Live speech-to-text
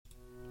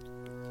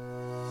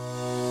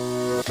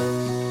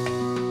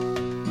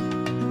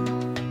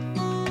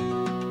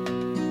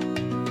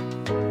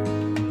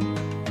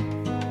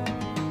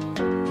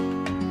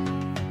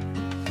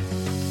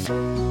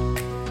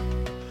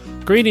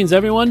Greetings,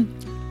 everyone,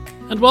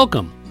 and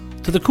welcome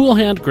to the Cool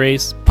Hand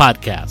Grace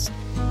Podcast.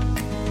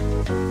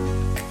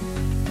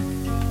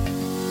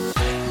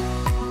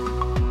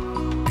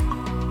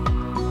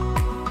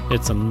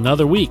 It's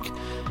another week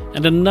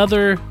and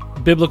another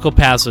biblical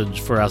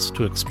passage for us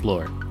to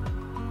explore.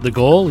 The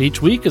goal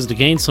each week is to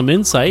gain some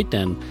insight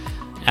and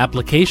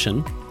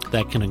application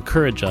that can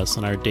encourage us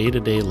in our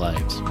day-to-day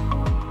lives.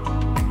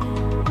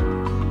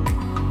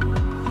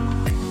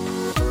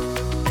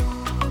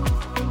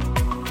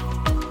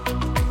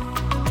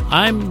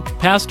 I'm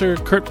Pastor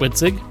Kurt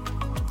Witzig,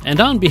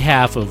 and on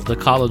behalf of the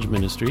college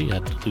ministry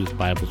at Duluth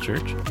Bible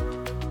Church,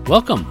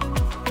 welcome.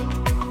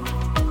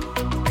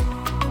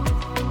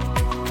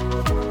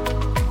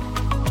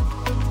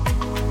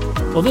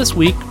 Well, this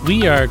week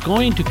we are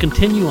going to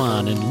continue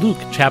on in Luke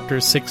chapter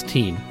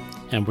 16,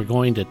 and we're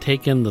going to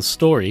take in the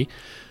story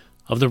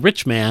of the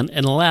rich man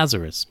and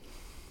Lazarus.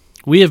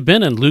 We have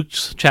been in Luke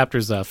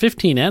chapters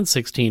 15 and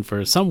 16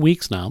 for some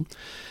weeks now,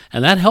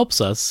 and that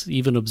helps us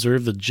even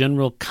observe the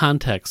general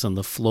context and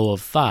the flow of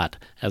thought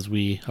as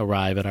we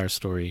arrive at our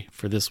story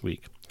for this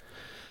week.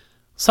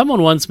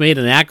 Someone once made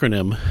an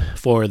acronym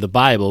for the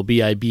Bible,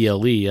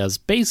 B-I-B-L-E, as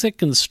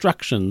basic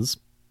instructions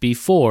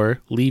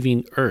before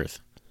leaving earth.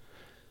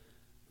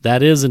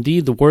 That is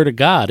indeed the Word of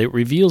God. It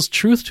reveals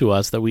truth to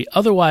us that we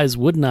otherwise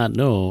would not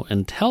know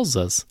and tells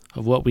us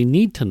of what we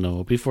need to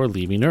know before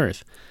leaving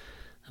earth.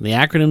 And the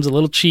acronym's a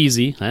little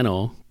cheesy, I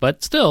know,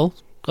 but still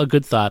a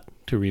good thought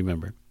to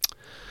remember.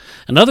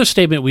 Another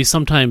statement we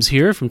sometimes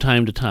hear from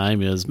time to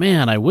time is,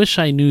 man, I wish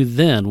I knew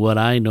then what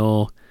I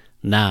know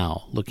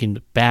now, looking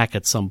back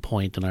at some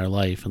point in our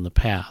life in the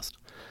past.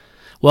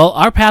 Well,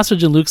 our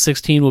passage in Luke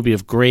 16 will be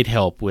of great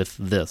help with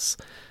this.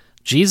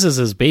 Jesus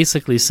is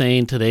basically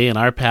saying today in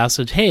our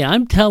passage, hey,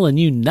 I'm telling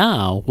you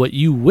now what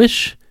you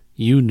wish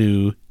you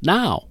knew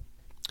now.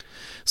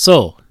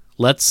 So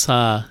let's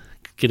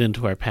get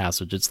into our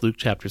passage. It's Luke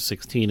chapter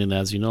 16, and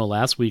as you know,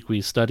 last week we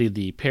studied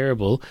the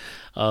parable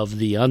of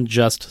the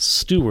unjust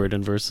steward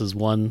in verses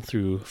 1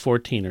 through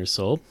 14 or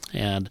so,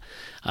 and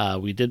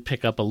we did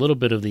pick up a little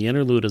bit of the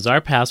interlude as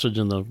our passage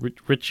in the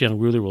rich young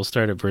ruler will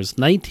start at verse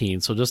 19,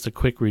 so just a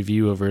quick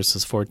review of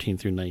verses 14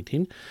 through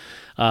 19.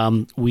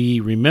 We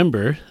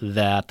remember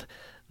that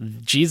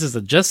Jesus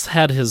had just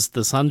had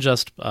this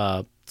unjust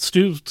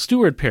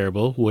steward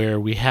parable where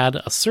we had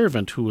a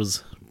servant who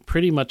was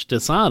pretty much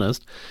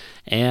dishonest,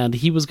 and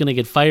he was going to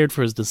get fired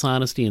for his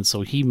dishonesty, and so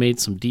he made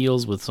some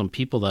deals with some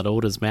people that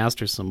owed his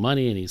master some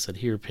money, and he said,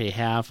 here, pay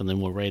half, and then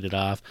we'll write it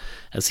off.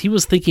 As he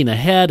was thinking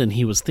ahead, and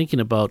he was thinking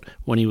about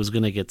when he was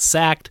going to get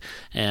sacked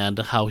and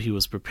how he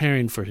was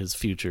preparing for his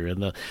future.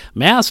 And the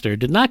master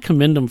did not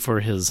commend him for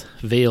his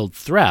veiled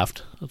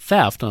theft.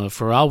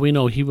 For all we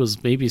know, he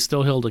was maybe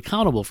still held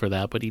accountable for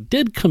that, but he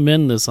did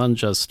commend this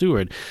unjust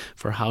steward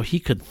for how he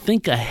could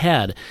think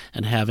ahead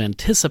and have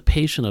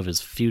anticipation of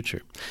his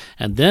future.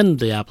 And then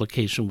the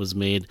application was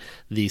made,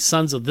 the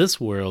sons of this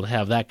world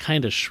have that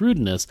kind of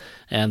shrewdness,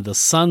 and the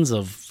sons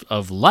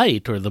of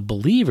light, or the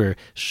believer,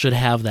 should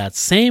have that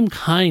same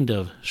kind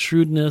of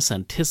shrewdness,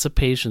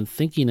 anticipation,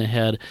 thinking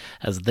ahead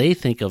as they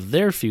think of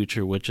their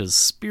future, which is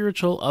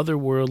spiritual,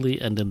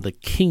 otherworldly, and in the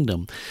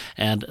kingdom,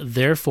 and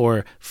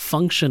therefore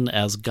function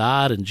as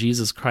God and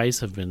Jesus Christ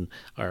have been,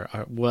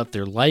 are what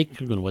they're like,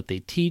 and what they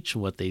teach,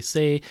 and what they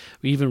say,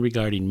 even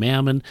regarding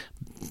mammon,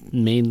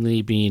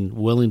 mainly being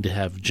willing to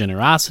have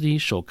generosity,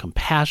 show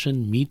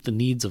compassion, meet the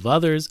needs of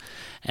others,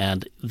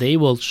 and they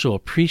will show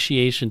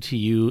appreciation to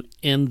you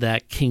in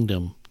that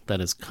kingdom that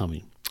is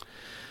coming.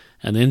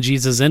 And then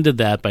Jesus ended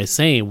that by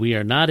saying, we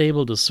are not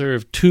able to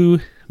serve two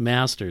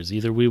masters.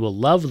 Either we will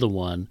love the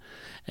one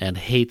and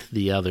hate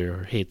the other,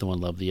 or hate the one,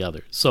 love the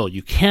other. So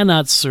you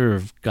cannot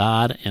serve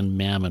God and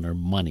mammon, or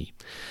money.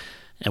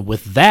 And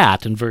with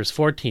that, in verse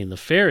 14, the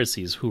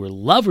Pharisees, who were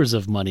lovers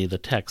of money, the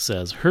text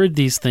says, heard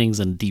these things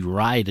and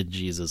derided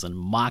Jesus and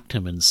mocked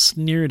him and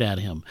sneered at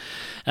him.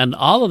 And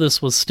all of this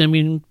was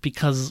stemming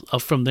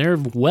from their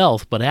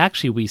wealth, but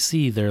actually we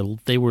see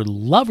they were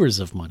lovers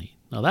of money.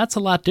 Now, that's a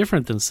lot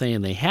different than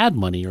saying they had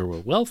money or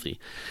were wealthy.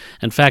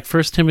 In fact,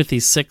 1 Timothy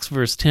 6,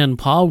 verse 10,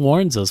 Paul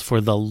warns us, for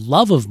the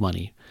love of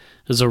money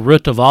is a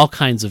root of all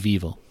kinds of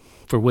evil,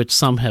 for which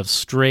some have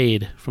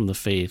strayed from the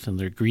faith in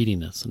their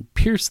greediness and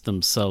pierced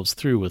themselves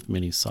through with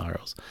many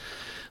sorrows.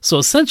 So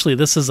essentially,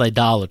 this is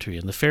idolatry,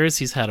 and the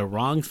Pharisees had a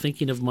wrong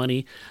thinking of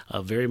money,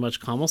 very much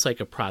almost like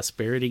a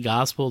prosperity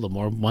gospel. The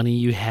more money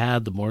you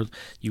had, the more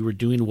you were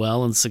doing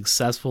well and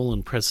successful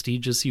and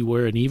prestigious you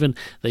were, and even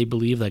they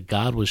believed that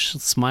God was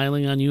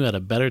smiling on you, had a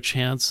better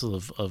chance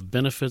of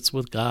benefits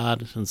with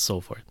God, and so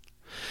forth.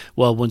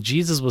 Well, when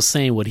Jesus was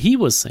saying what he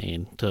was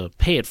saying, to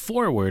pay it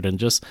forward and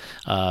just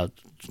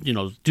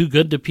do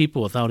good to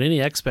people without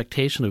any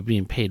expectation of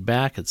being paid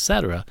back,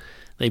 etc.,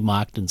 they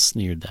mocked and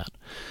sneered that.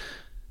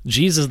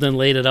 Jesus then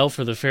laid it out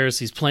for the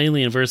Pharisees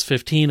plainly in verse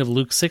 15 of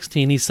Luke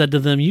 16. He said to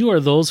them, "You are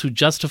those who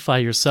justify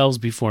yourselves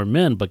before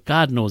men, but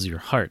God knows your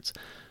hearts.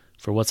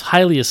 For what's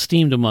highly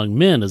esteemed among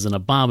men is an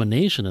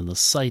abomination in the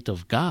sight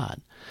of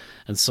God."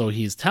 And so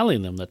he's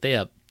telling them that they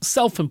have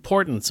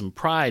self-importance and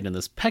pride in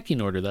this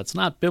pecking order that's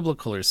not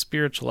biblical or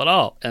spiritual at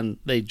all, and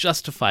they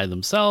justify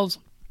themselves,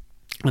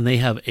 and they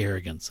have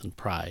arrogance and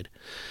pride.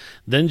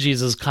 Then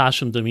Jesus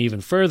cautioned them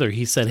even further.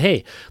 He said,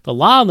 hey, the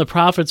law and the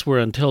prophets were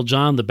until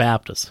John the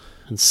Baptist,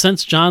 and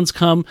since John's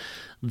come,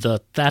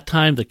 that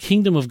time the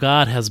kingdom of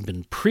God has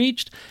been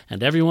preached,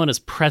 and everyone is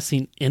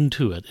pressing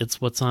into it. It's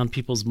what's on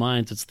people's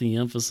minds. It's the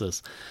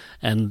emphasis.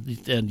 And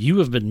you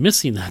have been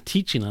missing that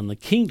teaching on the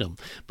kingdom.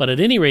 But at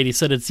any rate, he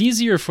said, it's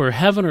easier for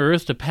heaven or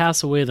earth to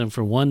pass away than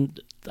for one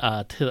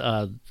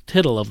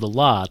tittle of the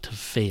law to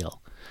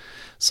fail.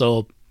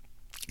 So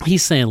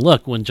he's saying,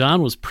 look, when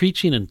John was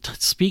preaching and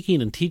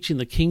speaking and teaching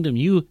the kingdom,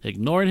 you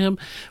ignored him.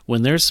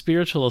 When there's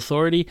spiritual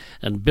authority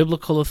and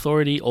biblical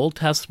authority, Old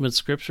Testament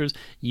scriptures,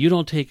 you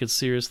don't take it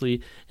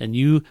seriously, and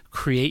you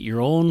create your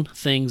own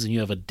things, and you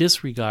have a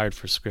disregard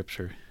for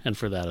scripture and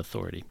for that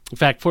authority. In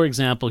fact, for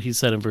example, he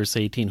said in verse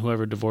 18,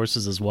 whoever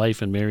divorces his wife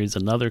and marries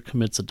another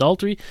commits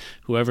adultery.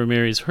 Whoever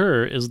marries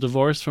her is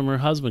divorced from her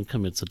husband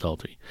commits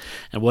adultery.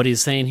 And what he's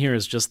saying here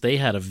is just they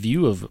had a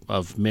view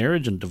of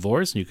marriage and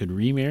divorce, and you could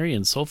remarry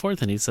and so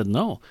forth. And he said,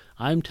 no,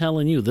 I'm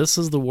telling you, this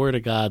is the word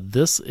of God.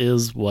 This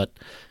is what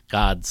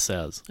God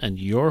says. And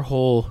your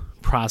whole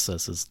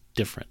process is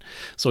different.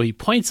 So he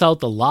points out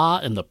the law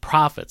and the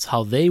prophets,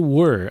 how they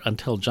were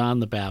until John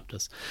the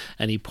Baptist.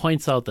 And he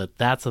points out that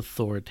that's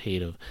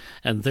authoritative.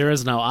 And there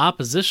is now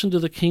opposition to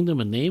the kingdom,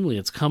 and namely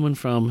it's coming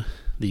from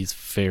these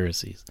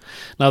Pharisees.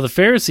 Now the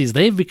Pharisees,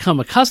 they've become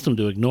accustomed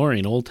to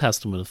ignoring Old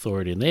Testament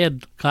authority, and they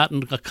had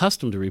gotten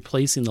accustomed to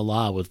replacing the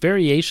law with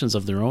variations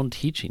of their own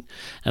teaching.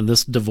 And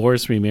this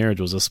divorce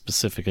remarriage was a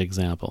specific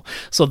example.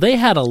 So they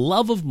had a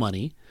love of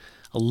money,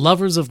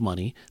 lovers of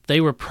money. They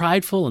were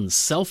prideful and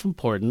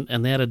self-important,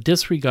 and they had a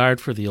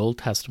disregard for the Old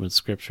Testament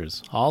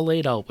scriptures, all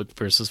laid out with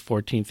verses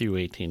 14 through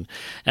 18.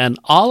 And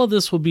all of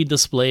this will be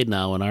displayed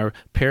now in our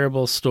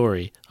parable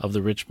story of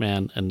the rich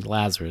man and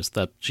Lazarus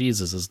that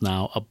Jesus is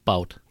now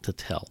about to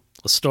tell.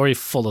 A story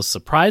full of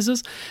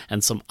surprises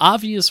and some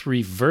obvious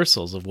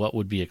reversals of what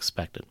would be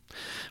expected.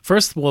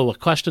 First of all, a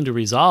question to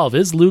resolve: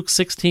 is Luke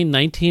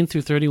 16:19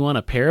 through 31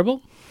 a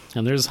parable?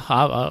 And there's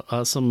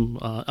some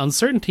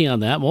uncertainty on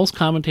that. Most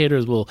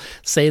commentators will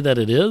say that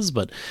it is,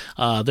 but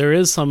there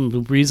is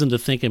some reason to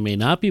think it may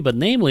not be. But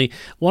namely,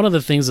 one of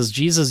the things is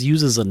Jesus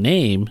uses a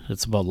name.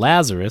 It's about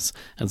Lazarus,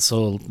 and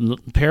so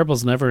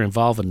parables never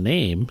involve a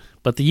name.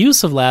 But the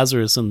use of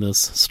Lazarus in this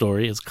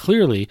story is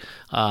clearly,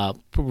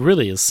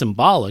 really is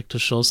symbolic to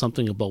show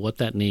something about what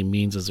that name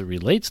means as it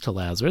relates to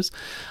Lazarus.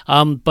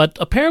 But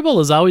a parable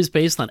is always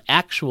based on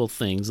actual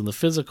things in the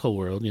physical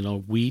world,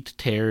 wheat,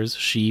 tares,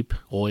 sheep,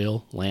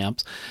 oil, lamps.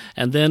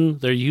 And then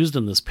they're used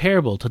in this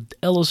parable to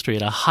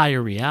illustrate a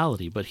higher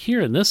reality. But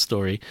here in this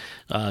story,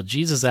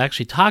 Jesus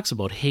actually talks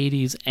about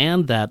Hades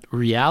and that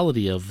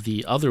reality of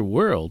the other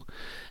world.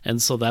 And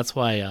so that's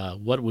why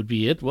what would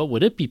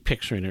it be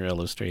picturing or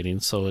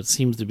illustrating? So it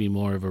seems to be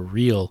more of a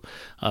real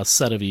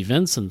set of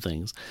events and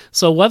things.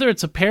 So whether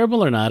it's a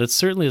parable or not, it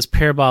certainly is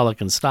parabolic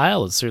in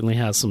style. It certainly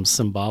has some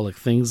symbolic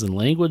things and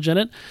language in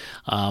it.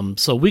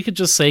 So we could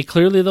just say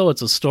clearly, though,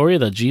 it's a story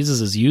that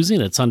Jesus is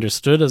using. It's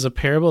understood as a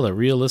parable that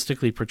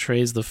realistically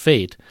portrays the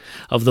fate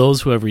of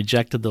those who have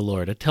rejected the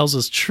Lord. It tells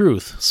us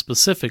truth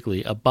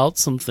specifically about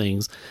some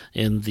things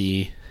in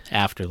the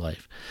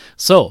afterlife.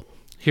 So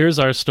here's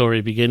our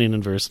story beginning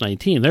in verse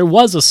 19. There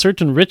was a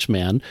certain rich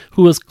man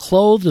who was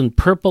clothed in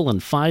purple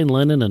and fine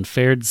linen and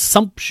fared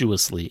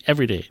sumptuously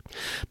every day.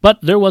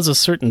 But there was a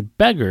certain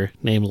beggar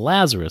named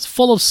Lazarus,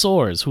 full of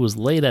sores, who was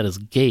laid at his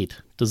gate,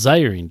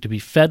 desiring to be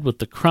fed with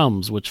the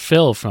crumbs which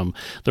fell from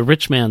the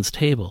rich man's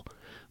table.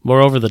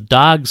 Moreover, the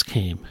dogs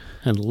came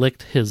and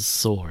licked his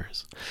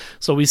sores.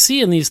 So we see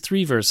in these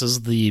three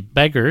verses the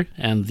beggar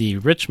and the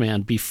rich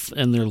man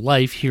in their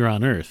life here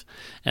on earth.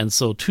 And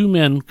so two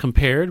men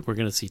compared. We're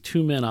going to see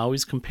two men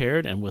always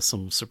compared, and with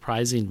some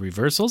surprising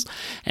reversals.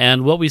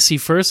 And what we see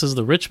first is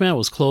the rich man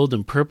was clothed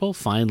in purple,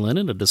 fine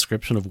linen, a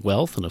description of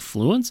wealth and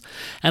affluence.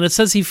 And it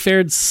says he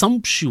fared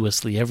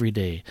sumptuously every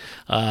day.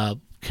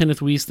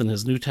 Kenneth Wuest, in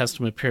his New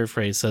Testament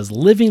paraphrase, says,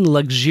 living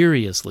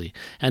luxuriously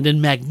and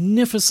in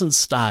magnificent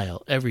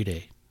style every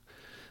day.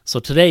 So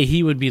today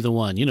he would be the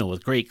one,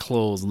 with great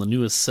clothes and the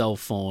newest cell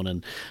phone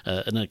and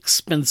an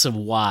expensive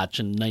watch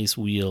and nice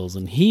wheels.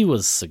 And he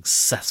was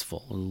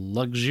successful,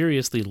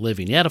 luxuriously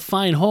living. He had a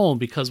fine home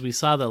because we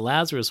saw that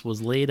Lazarus was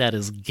laid at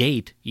his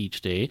gate each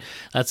day.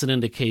 That's an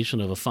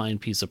indication of a fine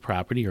piece of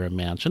property or a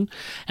mansion.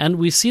 And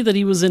we see that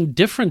he was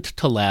indifferent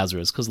to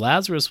Lazarus because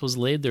Lazarus was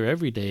laid there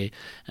every day.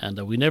 And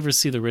we never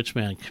see the rich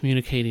man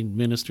communicating,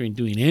 ministering,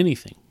 doing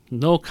anything.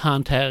 no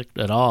contact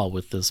at all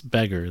with this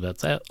beggar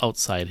that's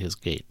outside his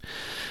gate.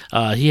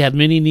 He had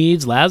many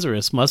needs.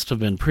 Lazarus must have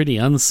been pretty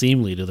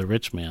unseemly to the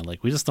rich man.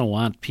 Like, we just don't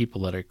want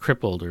people that are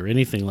crippled or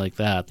anything like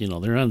that.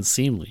 They're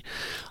unseemly.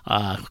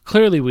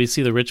 Clearly, we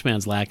see the rich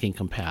man's lacking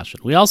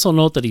compassion. We also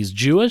note that he's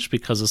Jewish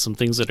because of some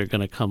things that are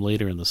going to come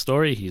later in the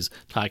story. He's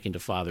talking to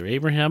Father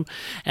Abraham.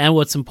 And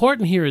what's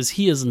important here is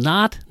he is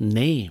not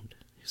named.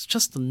 He's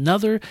just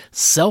another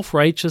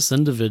self-righteous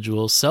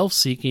individual,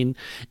 self-seeking,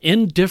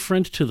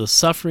 indifferent to the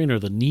suffering or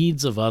the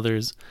needs of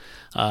others.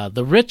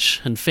 The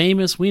rich and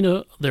famous, we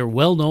know they're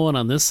well known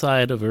on this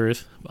side of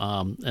earth,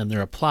 and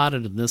they're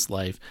applauded in this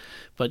life.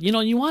 But,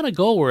 you want to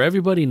go where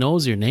everybody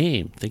knows your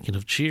name, thinking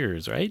of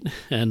Cheers, right?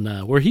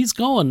 And where he's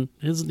going,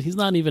 he's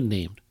not even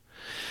named.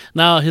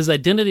 Now, his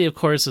identity, of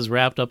course, is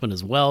wrapped up in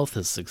his wealth,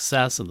 his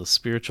success, and the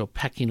spiritual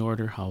pecking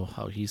order,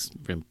 how he's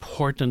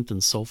important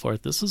and so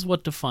forth. This is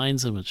what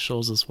defines him. It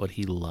shows us what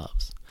he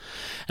loves.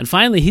 And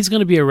finally, he's going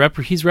to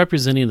be he's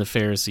representing the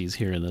Pharisees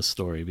here in this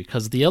story,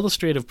 because the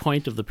illustrative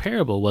point of the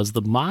parable was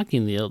the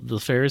mocking the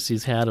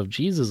Pharisees had of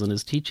Jesus and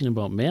his teaching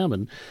about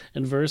mammon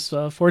in verse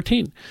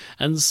 14.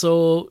 And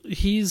so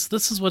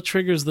this is what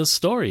triggers this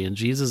story, and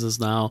Jesus is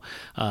now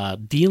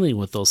dealing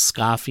with those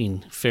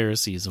scoffing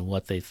Pharisees and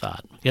what they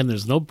thought. Again,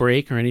 there's no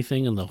break or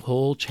anything in the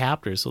whole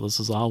chapter, so this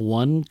is all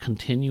one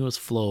continuous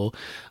flow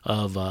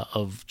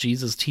of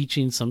Jesus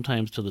teaching,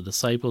 sometimes to the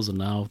disciples, and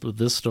now with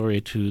this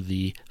story to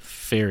the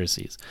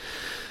Pharisees.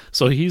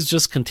 So he's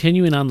just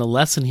continuing on the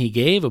lesson he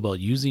gave about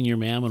using your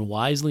mammon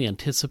wisely,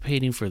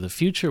 anticipating for the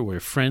future where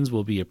friends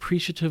will be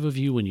appreciative of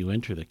you when you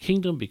enter the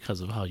kingdom because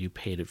of how you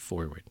paid it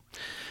forward.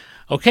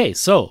 Okay,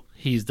 so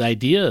the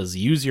idea is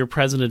use your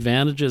present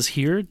advantages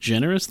here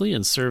generously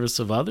in service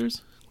of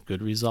others.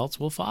 Good results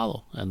will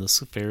follow. And the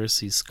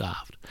Pharisees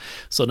scoffed.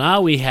 So now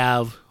we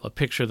have a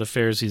picture of the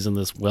Pharisees and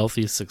this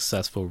wealthy,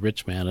 successful,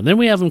 rich man. And then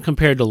we have him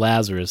compared to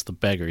Lazarus, the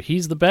beggar.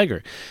 He's the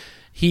beggar.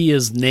 He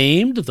is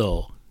named,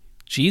 though.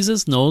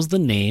 Jesus knows the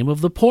name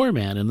of the poor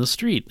man in the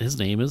street. His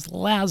name is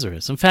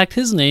Lazarus. In fact,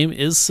 his name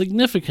is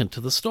significant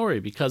to the story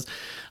because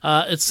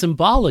it's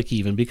symbolic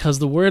even, because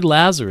the word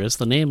Lazarus,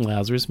 the name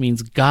Lazarus,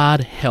 means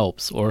God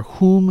helps, or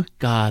whom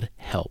God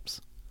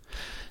helps.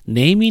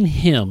 Naming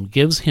him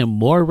gives him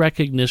more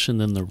recognition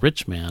than the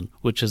rich man,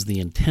 which is the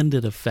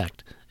intended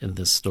effect in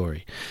this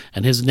story.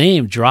 And his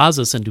name draws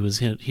us into his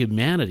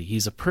humanity.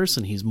 He's a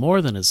person. He's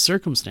more than his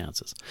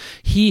circumstances.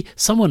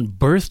 Someone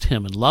birthed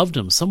him and loved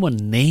him. Someone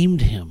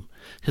named him.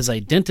 His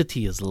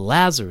identity is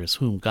Lazarus,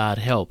 whom God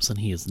helps, and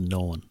he is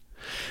known.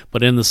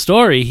 But in the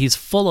story, he's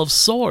full of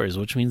sores,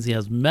 which means he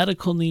has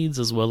medical needs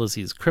as well as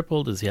he's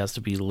crippled, as he has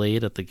to be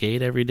laid at the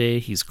gate every day.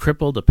 He's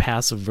crippled, a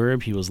passive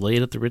verb. He was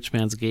laid at the rich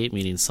man's gate,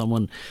 meaning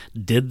someone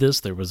did this.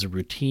 There was a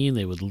routine.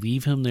 They would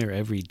leave him there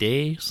every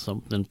day,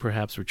 then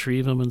perhaps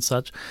retrieve him and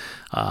such.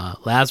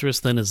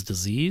 Lazarus then is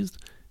diseased,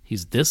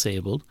 he's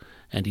disabled,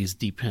 and he's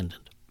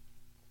dependent.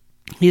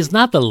 He is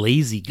not the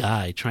lazy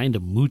guy trying to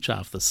mooch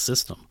off the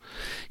system.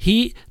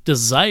 He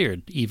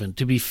desired even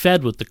to be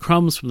fed with the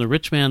crumbs from the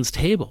rich man's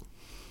table.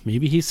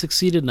 Maybe he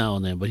succeeded now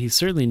and then, but he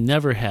certainly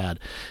never had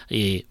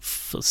a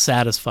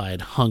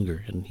satisfied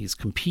hunger, and he's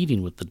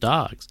competing with the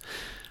dogs.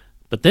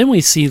 But then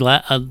we see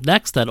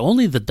next that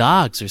only the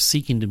dogs are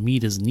seeking to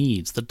meet his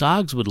needs. The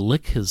dogs would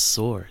lick his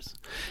sores.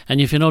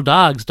 And if you know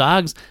dogs,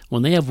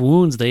 when they have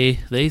wounds, they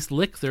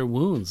lick their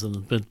wounds,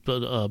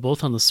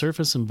 both on the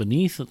surface and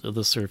beneath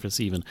the surface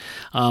even.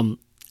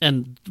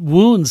 And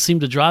wounds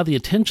seem to draw the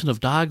attention of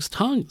dogs'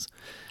 tongues.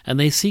 And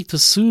they seek to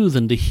soothe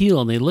and to heal,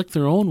 and they lick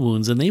their own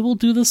wounds, and they will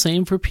do the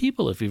same for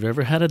people. If you've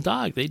ever had a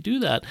dog, they do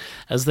that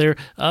as they're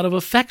out of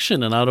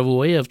affection and out of a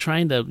way of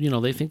trying to,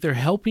 they think they're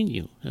helping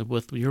you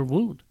with your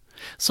wound.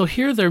 So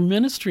here they're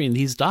ministering,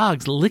 these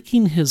dogs,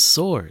 licking his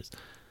sores.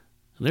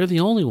 They're the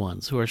only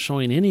ones who are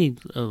showing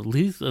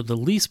the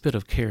least bit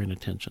of care and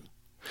attention.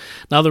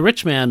 Now, the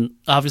rich man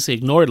obviously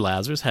ignored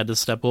Lazarus, had to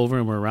step over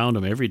him or around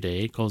him every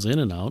day, goes in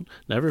and out,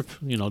 never,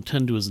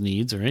 tend to his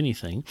needs or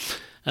anything.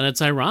 And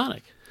it's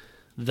ironic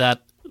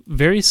that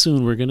very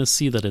soon we're going to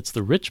see that it's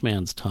the rich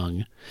man's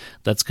tongue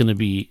that's going to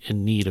be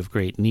in need of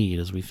great need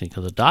as we think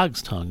of the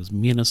dog's tongues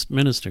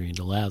ministering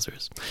to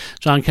Lazarus.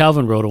 John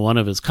Calvin wrote in one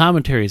of his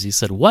commentaries, he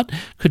said, "What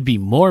could be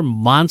more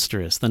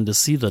monstrous than to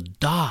see the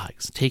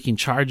dogs taking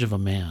charge of a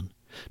man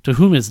to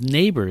whom his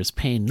neighbor is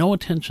paying no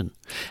attention?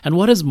 And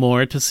what is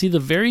more, to see the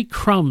very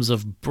crumbs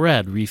of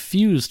bread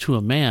refused to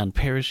a man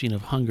perishing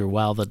of hunger,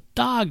 while the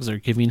dogs are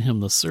giving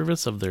him the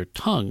service of their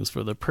tongues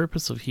for the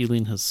purpose of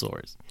healing his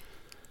sores."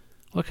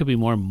 What could be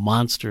more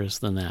monstrous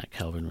than that,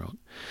 Calvin wrote.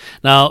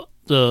 Now,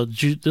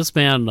 this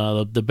man,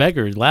 the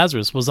beggar,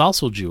 Lazarus, was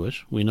also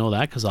Jewish. We know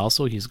that because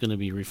also he's going to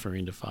be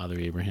referring to Father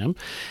Abraham.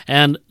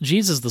 And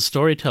Jesus, the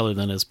storyteller,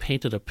 then has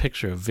painted a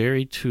picture of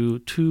very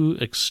two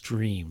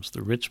extremes,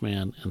 the rich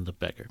man and the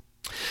beggar.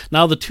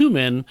 Now, the two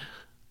men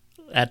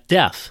at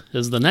death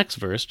is the next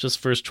verse, just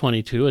verse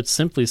 22. It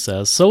simply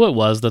says, "So it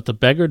was that the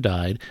beggar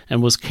died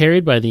and was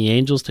carried by the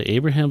angels to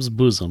Abraham's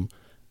bosom.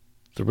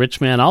 The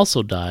rich man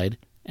also died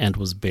and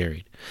was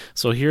buried."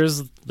 So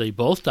they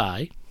both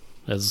die.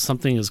 As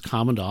something is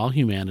common to all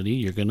humanity,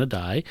 you're going to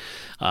die,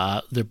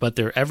 but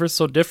they're ever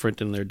so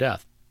different in their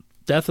death.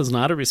 Death is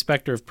not a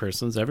respecter of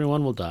persons.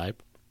 Everyone will die.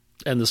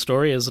 And the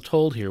story as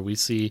told here, we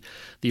see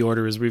the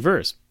order is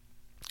reversed.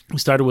 We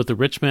started with the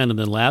rich man and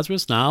then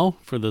Lazarus. Now,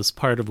 for this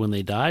part of when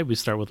they die, we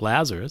start with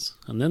Lazarus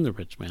and then the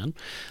rich man.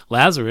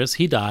 Lazarus,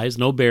 he dies.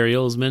 No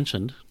burial is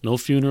mentioned. No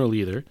funeral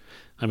either.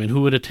 I mean,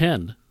 who would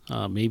attend?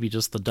 Maybe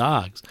just the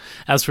dogs.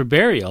 As for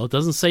burial, it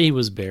doesn't say he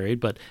was buried,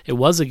 but it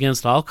was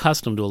against all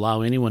custom to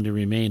allow anyone to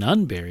remain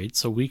unburied,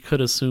 so we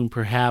could assume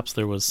perhaps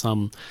there was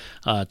some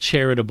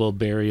charitable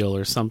burial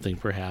or something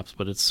perhaps,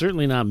 but it's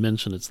certainly not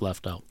mentioned. It's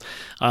left out.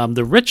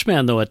 The rich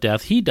man, though, at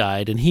death, he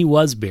died and he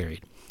was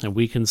buried. And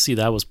we can see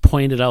that was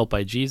pointed out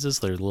by Jesus.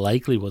 There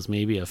likely was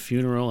maybe a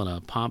funeral and a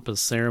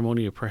pompous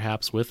ceremony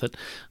perhaps with it.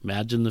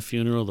 Imagine the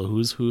funeral, the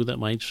who's who that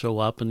might show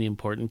up and the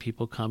important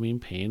people coming,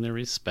 paying their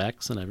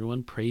respects, and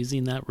everyone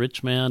praising that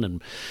rich man,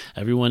 and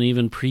everyone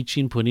even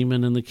preaching, putting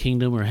him in the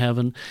kingdom or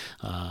heaven.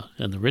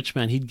 And the rich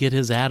man, he'd get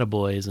his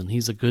attaboys, and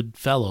he's a good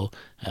fellow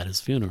at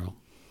his funeral.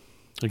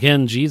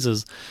 Again,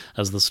 Jesus,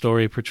 as the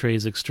story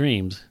portrays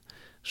extremes,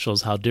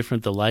 shows how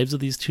different the lives of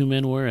these two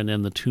men were, and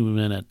then the two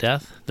men at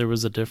death, there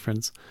was a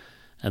difference.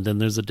 And then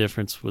there's a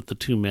difference with the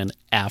two men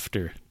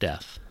after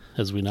death,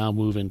 as we now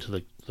move into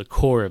the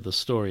core of the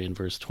story in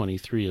verse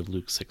 23 of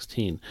Luke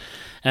 16.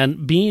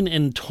 And being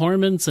in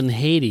torments in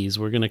Hades,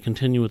 we're going to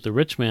continue with the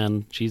rich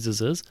man, Jesus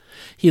is,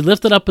 he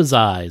lifted up his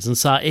eyes and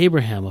saw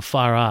Abraham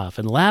afar off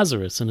and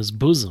Lazarus in his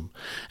bosom.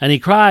 And he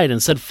cried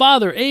and said,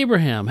 Father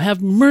Abraham,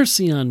 have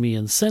mercy on me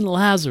and send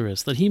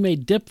Lazarus, that he may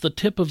dip the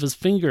tip of his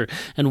finger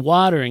in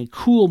water and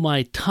cool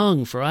my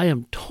tongue, for I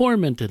am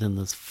tormented in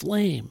this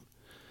flame.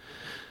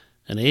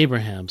 And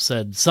Abraham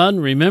said, Son,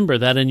 remember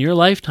that in your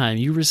lifetime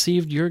you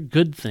received your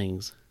good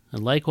things,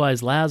 and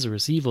likewise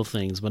Lazarus evil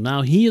things, but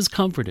now he is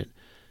comforted,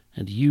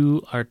 and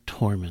you are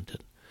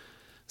tormented.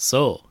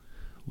 So,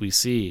 we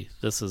see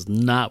this is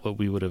not what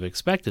we would have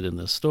expected in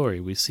this story.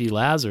 We see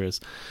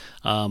Lazarus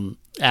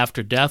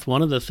after death.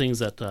 One of the things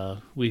that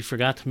we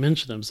forgot to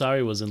mention,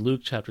 was in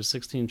Luke chapter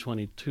 16,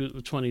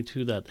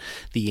 22, that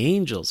the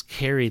angels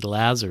carried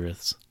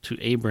Lazarus to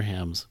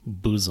Abraham's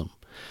bosom.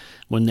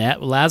 When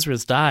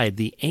Lazarus died,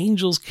 the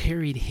angels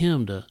carried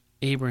him to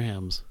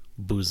Abraham's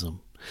bosom.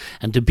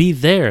 And to be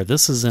there,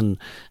 this is in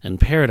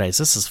paradise,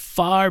 this is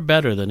far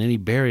better than any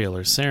burial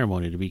or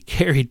ceremony, to be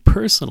carried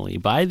personally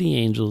by the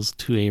angels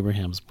to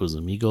Abraham's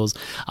bosom. He goes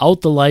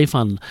out the life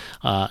out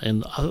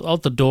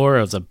the door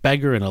as a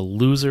beggar and a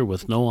loser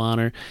with no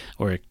honor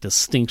or a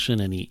distinction,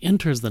 and he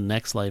enters the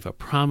next life a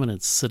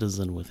prominent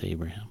citizen with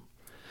Abraham.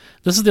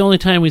 This is the only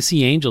time we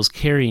see angels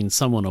carrying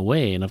someone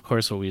away, and of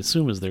course what we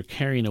assume is they're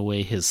carrying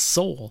away his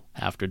soul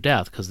after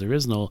death, because there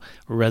is no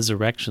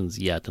resurrections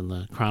yet in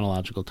the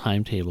chronological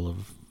timetable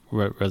of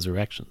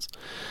resurrections.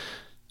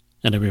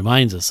 And it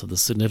reminds us of the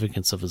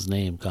significance of his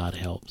name, God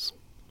helps.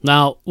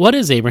 Now, what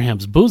is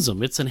Abraham's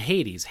bosom? It's in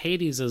Hades.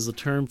 Hades is the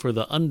term for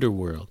the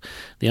underworld.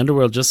 The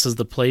underworld just is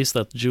the place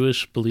that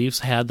Jewish beliefs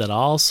had that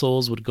all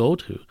souls would go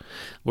to,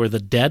 where the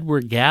dead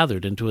were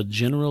gathered into a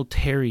general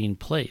tarrying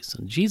place.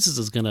 And Jesus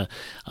is going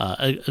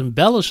to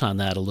embellish on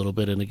that a little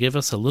bit and to give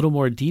us a little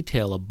more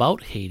detail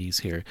about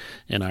Hades here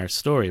in our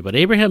story. But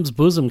Abraham's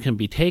bosom can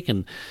be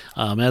taken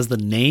as the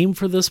name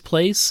for this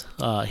place,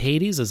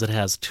 Hades, as it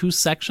has two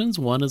sections.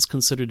 One is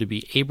considered to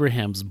be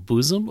Abraham's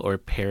bosom or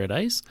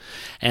paradise,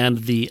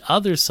 and the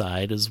other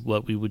side is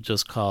what we would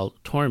just call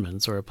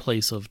torments, or a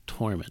place of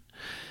torment.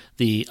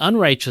 The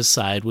unrighteous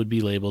side would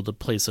be labeled a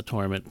place of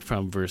torment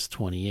from verse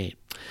 28.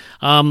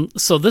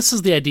 So this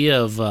is the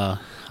idea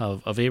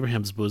of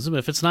Abraham's bosom.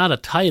 If it's not a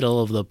title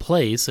of the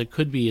place, it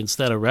could be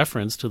instead a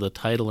reference to the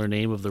title or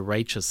name of the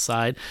righteous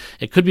side.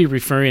 It could be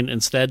referring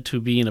instead to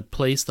being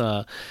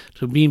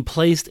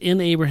placed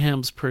in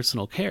Abraham's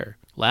personal care.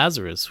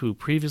 Lazarus, who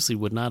previously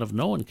would not have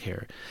known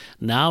care,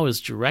 now is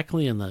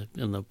directly in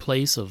the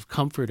place of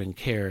comfort and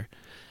care.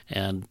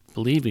 And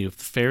believe me, if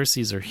the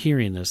Pharisees are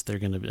hearing this, they're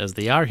going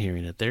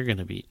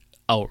to be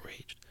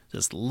outraged.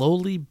 This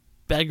lowly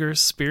beggar,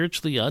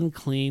 spiritually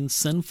unclean,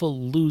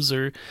 sinful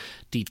loser,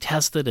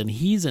 detested, and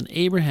he's in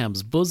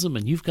Abraham's bosom,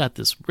 and you've got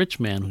this rich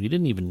man who you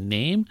didn't even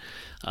name.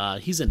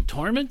 He's in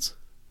torments.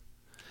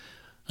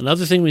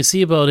 Another thing we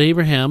see about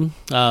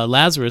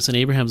Lazarus in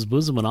Abraham's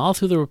bosom, and all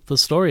through the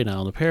story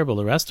now, the parable,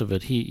 the rest of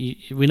it,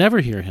 we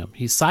never hear him.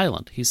 He's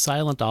silent. He's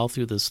silent all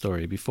through this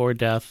story, before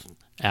death,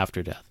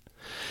 after death.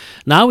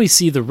 Now we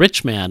see the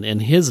rich man in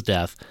his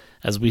death,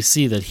 as we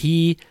see that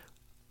he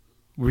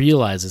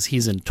realizes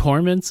he's in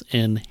torments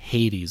in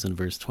Hades in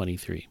verse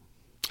 23.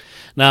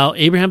 Now,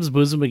 Abraham's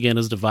bosom, again,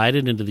 is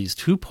divided into these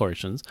two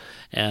portions,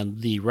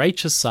 and the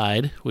righteous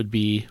side would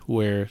be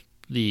where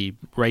the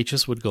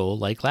righteous would go,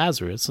 like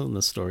Lazarus in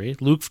the story.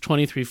 Luke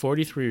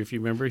 23:43, if you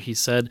remember, he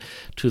said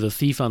to the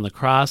thief on the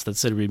cross that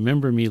said,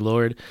 "Remember me,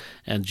 Lord."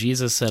 And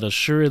Jesus said,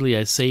 "Assuredly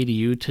I say to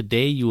you,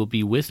 today you will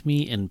be with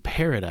me in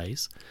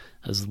paradise."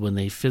 As when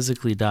they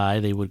physically die,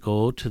 they would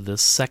go to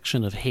this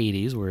section of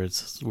Hades, where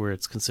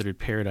it's considered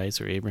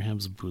paradise or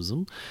Abraham's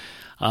bosom.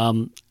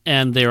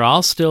 And they're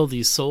all still,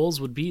 these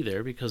souls would be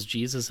there because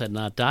Jesus had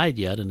not died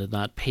yet and had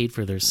not paid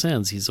for their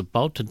sins. He's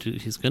going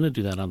to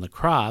do that on the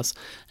cross.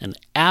 And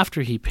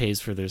after he pays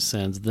for their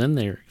sins, then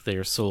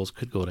their souls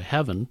could go to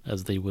heaven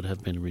as they would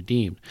have been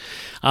redeemed.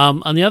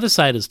 On the other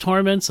side is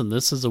torments, and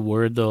this is a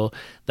word, though,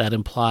 that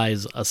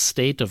implies a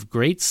state of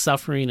great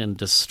suffering and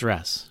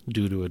distress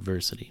due to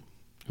adversity.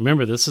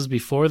 Remember, this is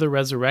before the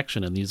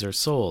resurrection, and these are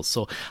souls.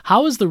 So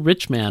how is the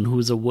rich man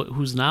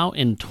who's now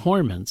in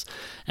torments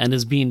and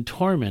is being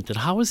tormented,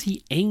 how is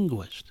he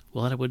anguished?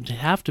 Well, it would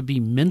have to be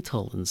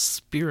mental and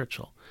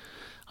spiritual.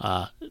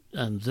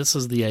 And this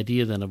is the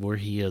idea then of where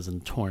he is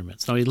in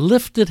torments. Now, he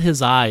lifted his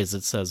eyes,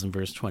 it says in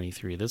verse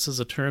 23. This is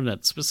a term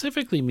that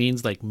specifically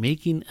means like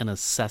making an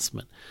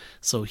assessment.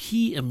 So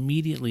he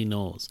immediately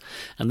knows.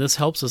 And this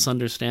helps us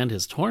understand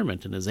his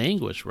torment and his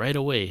anguish right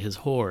away, his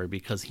horror,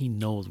 because he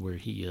knows where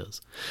he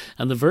is.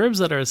 And the verbs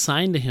that are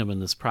assigned to him in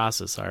this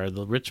process are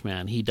the rich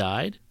man, he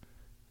died,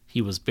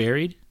 he was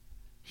buried,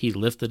 he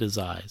lifted his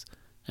eyes.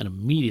 And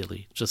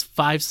immediately, just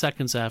 5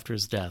 seconds after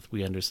his death,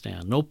 we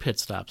understand. No pit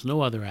stops,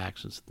 no other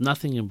actions,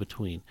 nothing in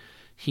between.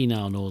 He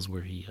now knows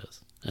where he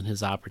is, and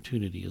his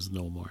opportunity is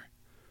no more.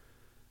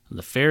 And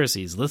the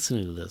Pharisees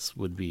listening to this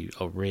would be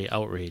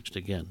outraged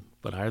again.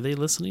 But are they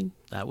listening?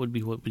 That would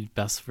be what would be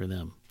best for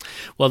them.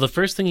 Well, the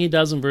first thing he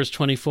does in verse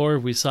 24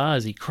 we saw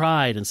is he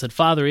cried and said,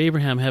 "Father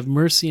Abraham, have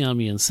mercy on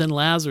me, and send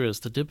Lazarus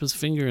to dip his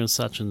finger in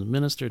such and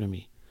minister to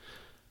me.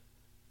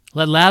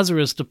 Let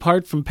Lazarus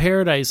depart from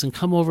paradise and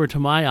come over to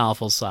my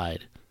awful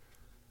side,"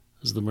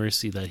 is the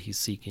mercy that he's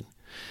seeking.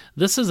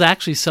 This is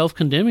actually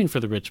self-condemning for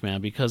the rich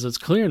man because it's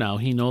clear now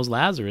he knows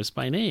Lazarus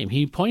by name.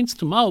 He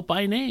points him out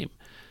by name.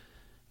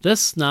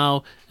 This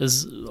now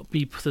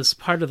this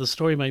part of the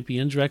story might be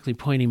indirectly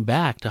pointing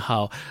back to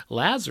how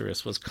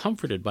Lazarus was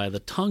comforted by the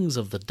tongues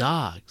of the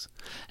dogs.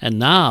 And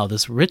now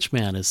this rich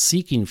man is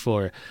seeking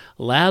for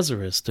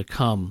Lazarus to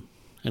come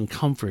and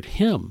comfort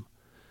him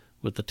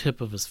with the tip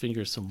of his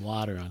finger some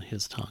water on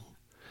his tongue,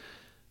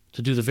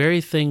 to do the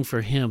very thing for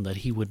him that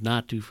he would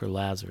not do for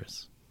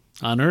Lazarus.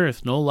 On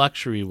earth, no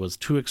luxury was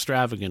too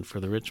extravagant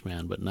for the rich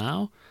man, but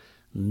now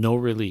no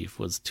relief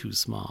was too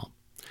small.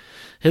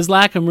 His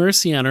lack of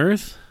mercy on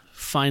earth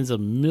finds a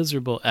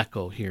miserable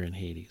echo here in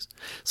Hades.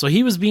 So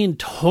he was being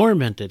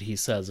tormented, he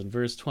says in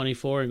verse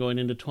 24 and going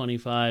into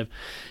 25.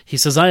 He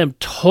says, "I am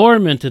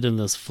tormented in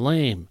this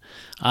flame.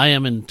 I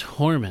am in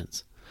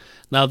torments."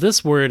 Now,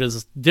 this word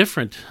is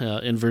different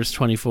in verse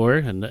 24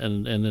 and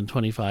in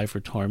 25 for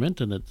torment,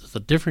 and it's a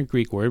different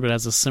Greek word, but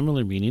has a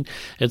similar meaning.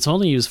 It's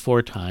only used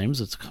 4 times.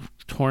 It's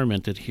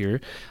tormented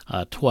here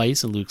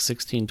twice in Luke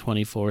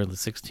 16:24 and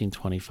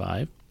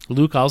 16:25.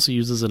 Luke also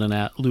uses it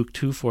in Luke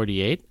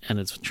 2:48, and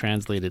it's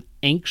translated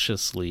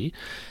anxiously,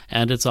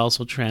 and it's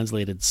also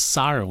translated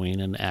sorrowing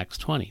in Acts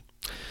 20.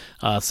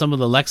 Some of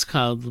the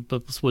lexicon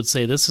would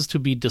say this is to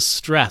be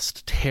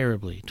distressed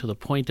terribly to the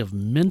point of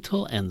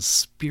mental and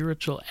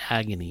spiritual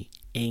agony,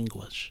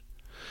 anguish.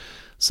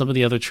 Some of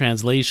the other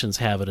translations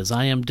have it as,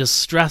 "I am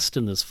distressed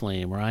in this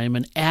flame," or "I am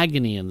in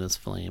agony in this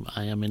flame,"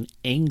 "I am in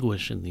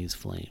anguish in these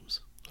flames."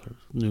 Or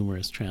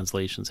numerous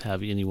translations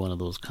have any one of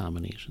those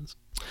combinations.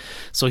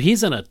 So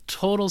he's in a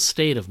total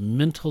state of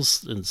mental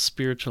and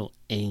spiritual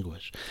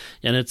anguish.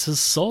 And it's his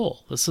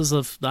soul. This is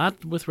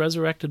not with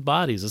resurrected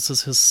bodies. This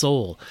is his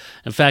soul.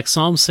 In fact,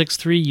 Psalm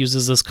 6:3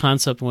 uses this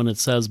concept when it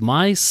says,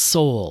 "My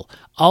soul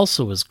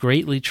also is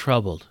greatly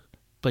troubled.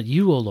 But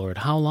you, O Lord,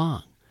 how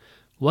long?"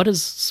 What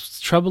is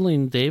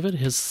troubling David?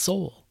 His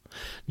soul.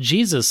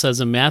 Jesus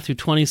says in Matthew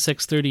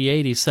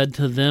 26:38, he said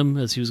to them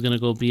as he was going to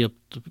go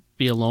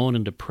be alone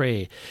and to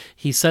pray,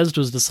 he says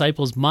to his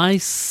disciples, "My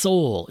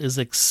soul is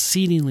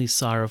exceedingly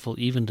sorrowful,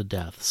 even to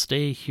death.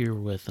 Stay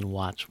herewith and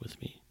watch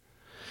with me."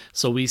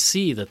 So we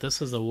see that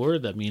this is a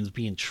word that means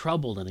being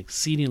troubled and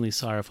exceedingly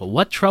sorrowful.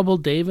 What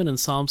troubled David in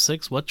Psalm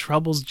 6? What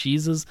troubles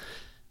Jesus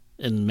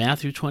in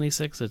Matthew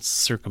 26? It's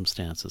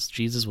circumstances.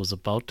 Jesus was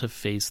about to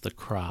face the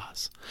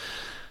cross.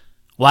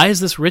 Why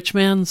is this rich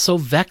man so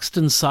vexed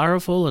and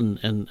sorrowful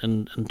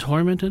and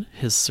tormented?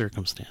 His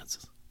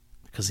circumstances.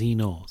 Because he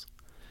knows.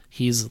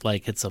 He's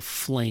like, it's a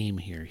flame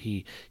here.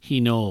 He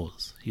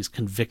knows. He's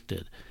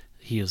convicted.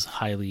 He is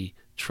highly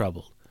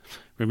troubled.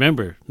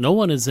 Remember, no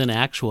one is in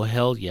actual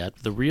hell yet.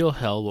 The real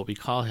hell, what we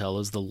call hell,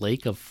 is the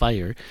lake of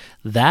fire.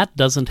 That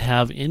doesn't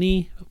have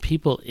any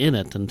people in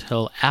it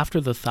until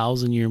after the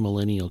 1,000-year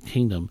millennial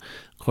kingdom,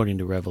 according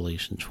to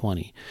Revelation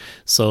 20.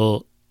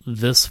 So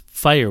this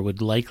fire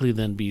would likely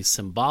then be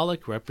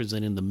symbolic,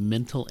 representing the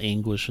mental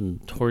anguish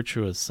and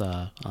torturous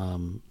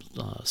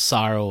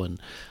sorrow and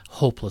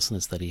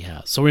hopelessness that he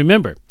has. So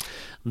remember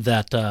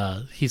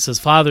that he says,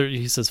 Father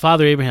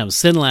Abraham,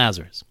 send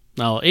Lazarus.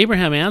 Now,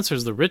 Abraham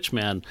answers the rich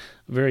man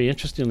very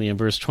interestingly in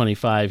verse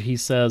 25. He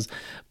says,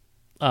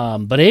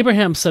 but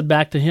Abraham said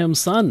back to him,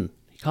 son.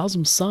 He calls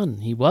him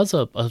son. He was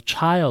a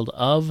child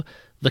of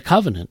the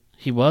covenant.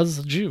 He was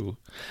a Jew.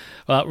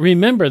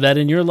 Remember that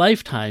in your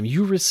lifetime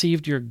you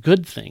received your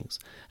good things,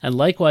 and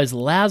likewise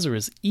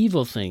Lazarus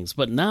evil things,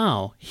 but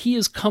now he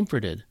is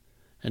comforted,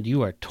 and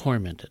you are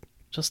tormented.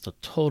 Just a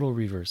total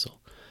reversal.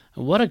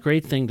 And what a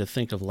great thing to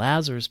think of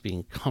Lazarus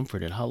being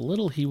comforted, how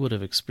little he would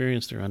have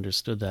experienced or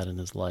understood that in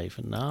his life,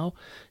 and now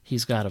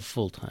he's got it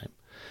full time.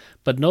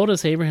 But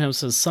notice Abraham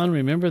says, son,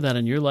 remember that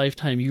in your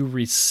lifetime you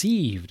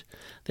received.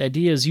 The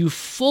idea is you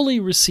fully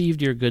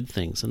received your good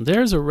things. And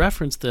there's a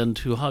reference then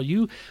to how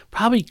you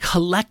probably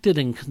collected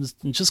and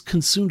just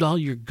consumed all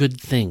your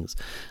good things.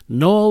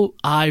 No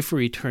eye for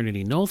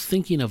eternity, no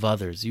thinking of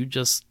others. You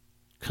just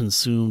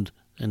consumed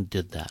and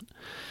did that.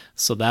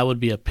 So that would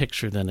be a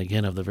picture then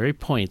again of the very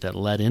point that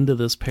led into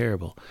this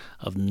parable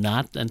of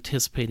not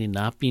anticipating,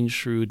 not being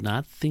shrewd,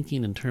 not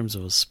thinking in terms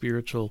of a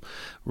spiritual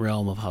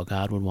realm of how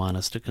God would want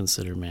us to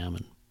consider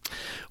mammon.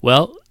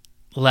 Well,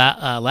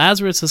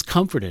 Lazarus is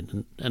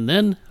comforted. And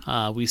then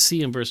we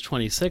see in verse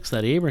 26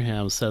 that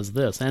Abraham says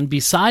this, and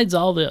besides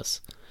all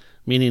this,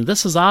 meaning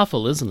this is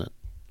awful, isn't it?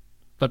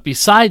 But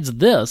besides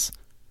this,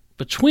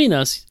 between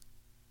us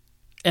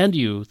and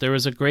you, there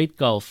is a great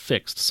gulf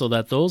fixed, so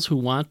that those who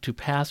want to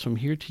pass from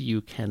here to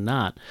you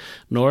cannot,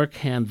 nor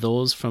can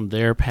those from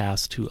there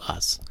pass to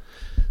us.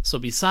 So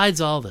besides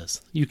all this,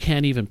 you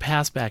can't even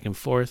pass back and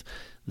forth.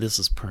 This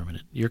is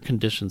permanent. Your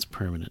condition's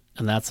permanent.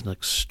 And that's an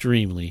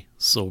extremely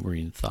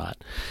sobering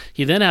thought.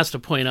 He then has to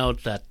point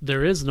out that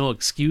there is no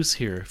excuse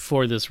here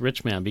for this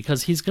rich man,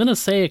 because he's going to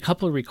say a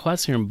couple of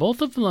requests here, and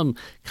both of them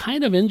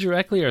kind of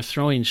indirectly are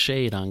throwing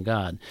shade on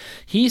God.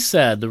 He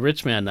said, the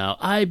rich man now,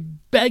 I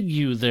beg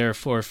you,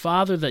 therefore,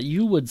 Father, that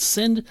you would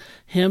send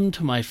him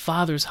to my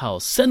father's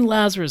house. Send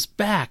Lazarus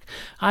back.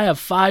 I have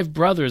 5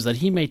 brothers, that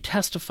he may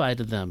testify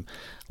to them,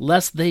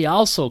 lest they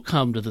also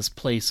come to this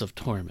place of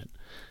torment.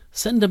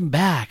 Send him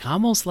back,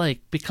 almost like,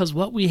 because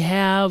what we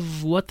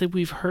have, what that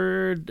we've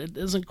heard, it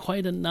isn't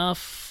quite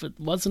enough, it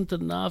wasn't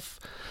enough.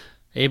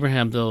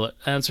 Abraham, though,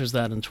 answers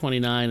that in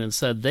 29 and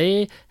said,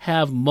 they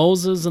have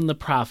Moses and the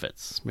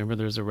prophets. Remember,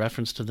 there's a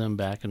reference to them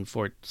back in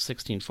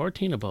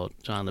 16:14 about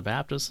John the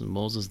Baptist and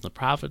Moses and the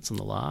prophets and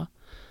the law.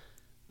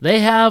 They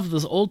have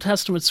the Old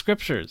Testament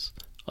scriptures,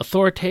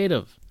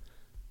 authoritative.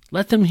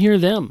 Let them hear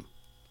them.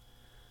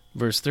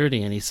 Verse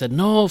 30, and he said,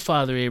 no,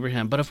 Father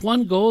Abraham, but if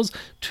one goes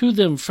to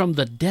them from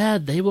the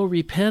dead, they will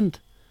repent.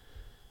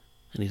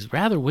 And he's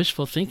rather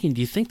wishful thinking. Do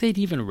you think they'd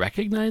even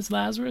recognize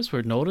Lazarus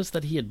or notice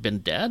that he had been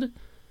dead?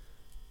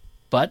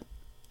 But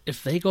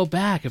if they go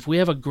back, if we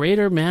have a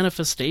greater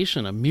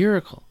manifestation, a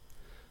miracle,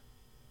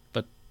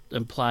 but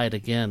implied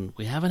again,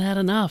 we haven't had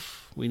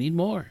enough. We need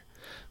more.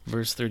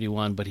 Verse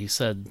 31, but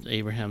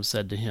Abraham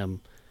said to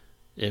him,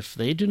 if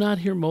they do not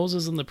hear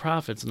Moses and the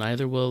prophets,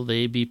 neither will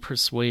they be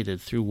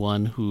persuaded through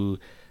one who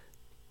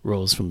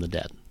rose from the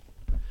dead.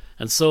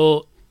 And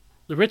so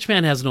the rich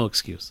man has no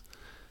excuse.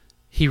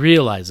 He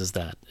realizes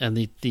that, and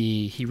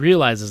he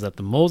realizes that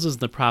the Moses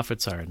and the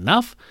prophets are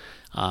enough.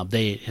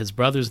 His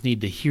brothers need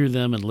to hear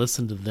them and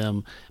listen to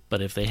them,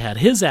 but if they had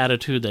his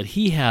attitude that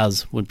he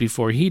has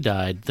before he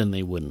died, then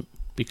they wouldn't,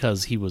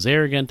 because he was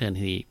arrogant and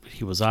he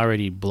was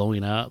already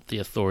blowing out the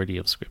authority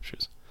of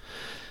scriptures.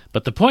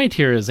 But the point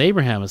here is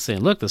Abraham is saying,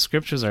 look, the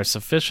scriptures are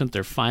sufficient,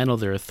 they're final,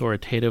 they're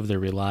authoritative, they're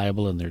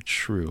reliable, and they're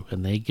true.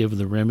 And they give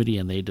the remedy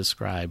and they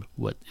describe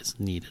what is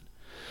needed.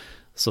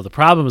 So the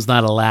problem is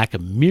not a lack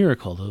of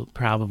miracle. The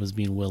problem is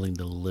being willing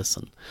to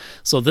listen.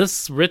 So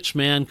this rich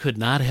man could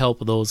not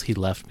help those he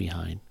left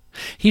behind.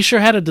 He sure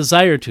had a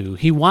desire to.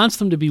 He wants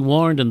them to be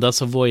warned and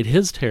thus avoid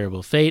his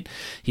terrible fate.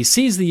 He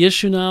sees the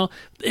issue now.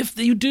 If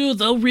you do,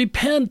 they'll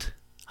repent.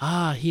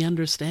 He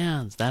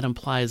understands. That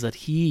implies that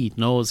he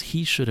knows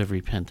he should have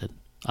repented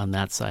on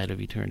that side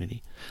of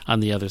eternity,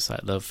 on the other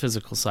side, the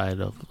physical side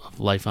of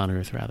life on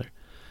earth, rather.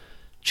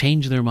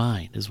 Change their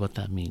mind is what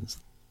that means.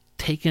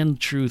 Take in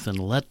truth and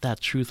let that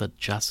truth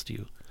adjust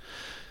you.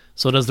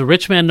 So does the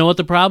rich man know what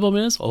the problem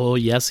is? Oh,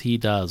 yes, he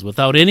does.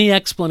 Without any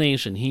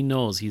explanation, he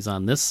knows he's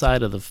on this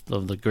side of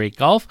the great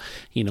gulf.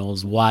 He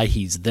knows why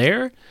he's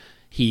there.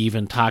 He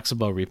even talks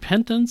about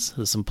repentance.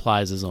 This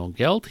implies his own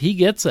guilt. He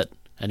gets it.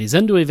 And he's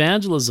into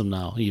evangelism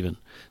now, even.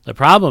 The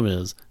problem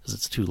is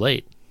it's too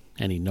late,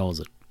 and he knows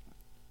it.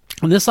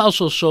 And this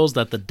also shows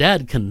that the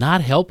dead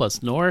cannot help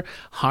us nor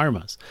harm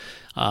us.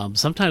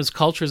 Sometimes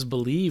cultures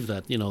believe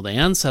that, the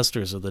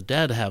ancestors of the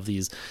dead have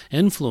these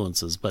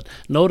influences. But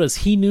notice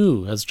he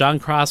knew, as John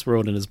Cross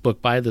wrote in his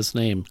book by this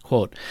name,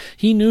 quote,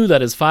 he knew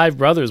that his 5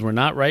 brothers were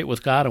not right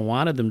with God and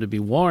wanted them to be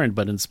warned,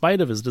 but in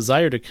spite of his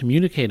desire to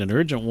communicate an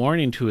urgent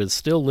warning to his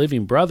still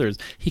living brothers,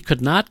 he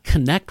could not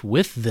connect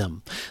with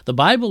them. The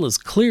Bible is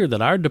clear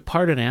that our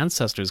departed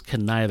ancestors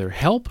can neither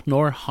help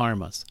nor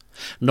harm us,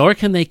 nor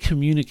can they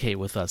communicate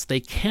with us.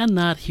 They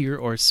cannot hear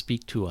or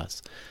speak to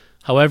us.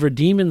 However,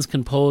 demons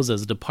can pose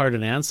as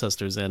departed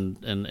ancestors and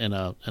in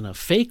a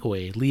fake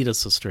way lead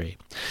us astray.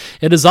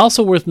 It is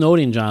also worth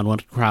noting, John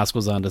Cross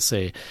goes on to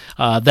say,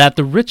 that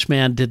the rich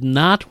man did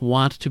not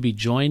want to be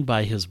joined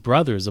by his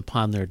brothers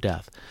upon their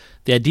death.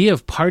 The idea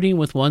of parting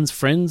with one's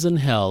friends in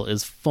hell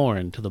is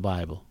foreign to the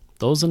Bible.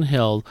 Those in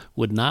hell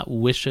would not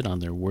wish it on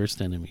their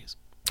worst enemies.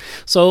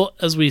 So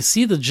as we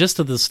see the gist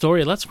of the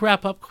story, let's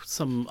wrap up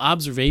some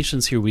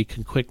observations here we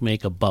can quick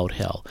make about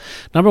hell.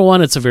 Number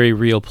one, it's a very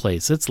real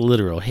place. It's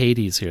literal.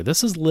 Hades here.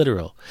 This is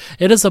literal.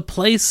 It is a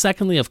place,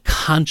 secondly, of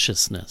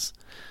consciousness.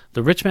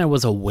 The rich man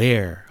was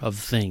aware of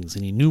things,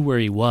 and he knew where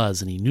he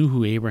was, and he knew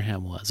who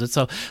Abraham was. It's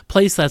a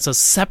place that's a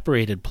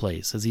separated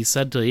place. As he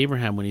said to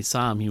Abraham when he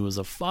saw him, he was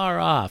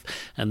afar off.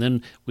 And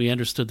then we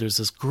understood there's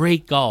this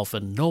great gulf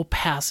and no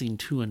passing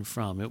to and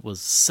from. It was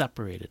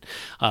separated.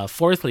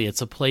 Fourthly,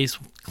 it's a place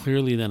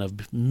clearly then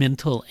of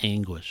mental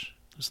anguish.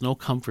 There's no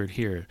comfort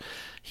here.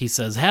 He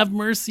says, have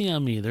mercy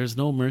on me. There's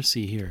no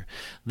mercy here.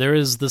 There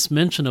is this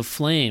mention of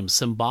flame.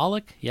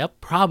 Symbolic? Yep,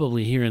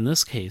 probably here in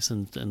this case,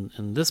 in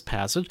this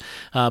passage.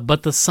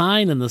 But the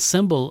sign and the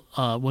symbol,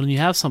 when you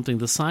have something,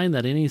 the sign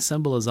that any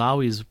symbol is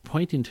always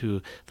pointing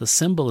to, the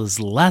symbol is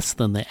less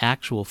than the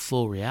actual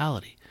full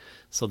reality.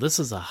 So this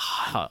is a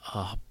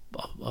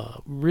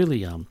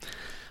really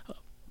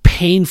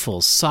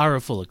painful,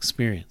 sorrowful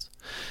experience.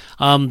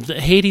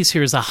 Hades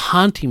here is a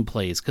haunting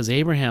place because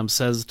Abraham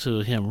says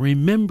to him,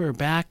 remember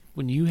back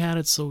when you had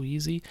it so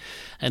easy,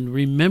 and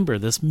remember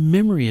this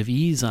memory of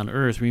ease on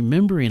earth,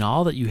 remembering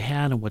all that you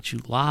had and what you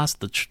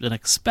lost, and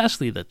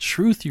especially the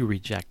truth you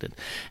rejected,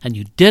 and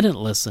you didn't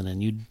listen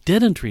and you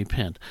didn't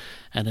repent,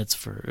 and it's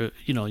for,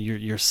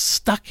 you're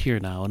stuck here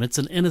now, and it's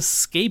an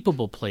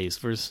inescapable place.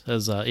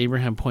 As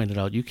Abraham pointed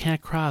out, you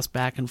can't cross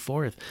back and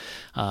forth.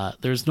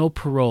 There's no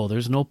parole,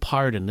 there's no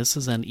pardon. This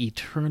is an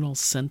eternal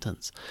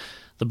sentence.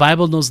 The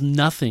Bible knows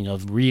nothing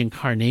of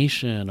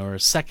reincarnation or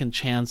second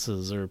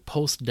chances or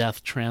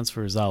post-death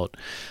transfers out.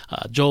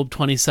 Job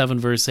 27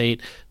 verse 8,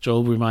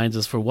 Job reminds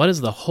us, for what is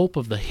the hope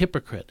of the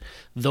hypocrite?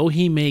 Though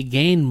he may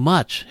gain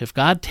much, if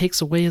God takes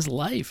away his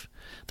life,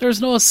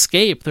 there's no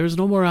escape, there's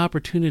no more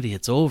opportunity,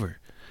 it's over.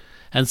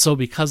 And so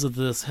because of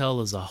this,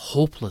 hell is a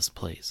hopeless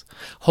place.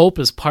 Hope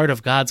is part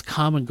of God's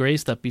common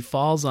grace that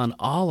befalls on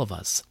all of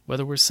us,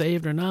 whether we're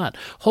saved or not.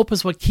 Hope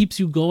is what keeps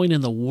you going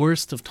in the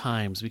worst of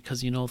times because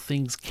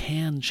things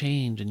can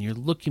change and you're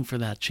looking for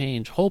that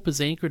change. Hope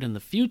is anchored in the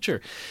future.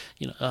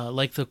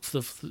 Like the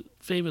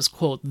famous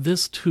quote,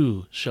 this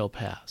too shall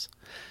pass.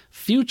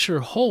 Future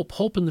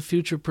hope in the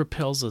future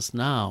propels us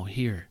now,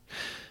 here.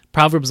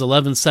 Proverbs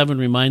 11:7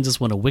 reminds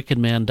us when a wicked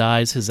man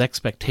dies, his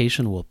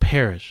expectation will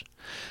perish,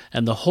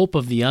 and the hope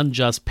of the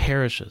unjust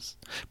perishes.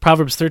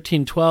 Proverbs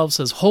 13:12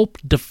 says, hope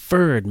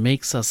deferred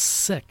makes us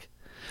sick.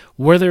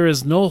 Where there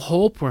is no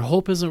hope, where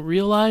hope isn't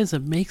realized,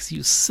 it makes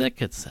you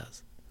sick, it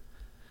says.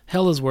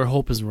 Hell is where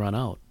hope is run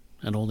out,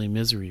 and only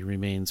misery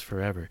remains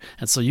forever.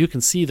 And so you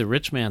can see the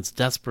rich man's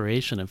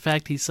desperation. In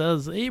fact, he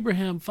says,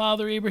 Abraham,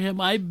 Father Abraham,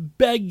 I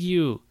beg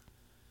you.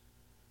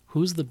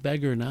 Who's the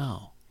beggar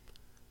now?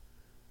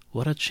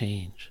 What a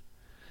change.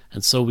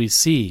 And so we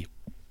see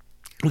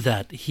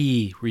that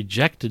he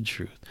rejected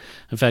truth.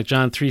 In fact,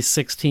 John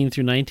 3:16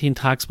 through 19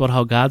 talks about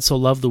how God so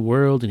loved the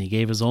world and he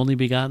gave his only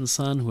begotten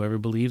Son. Whoever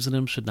believes in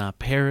him should not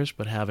perish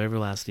but have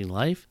everlasting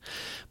life.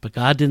 But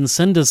God didn't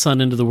send his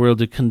Son into the world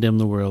to condemn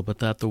the world, but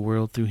that the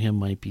world through him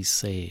might be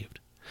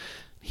saved.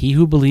 He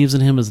who believes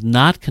in him is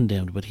not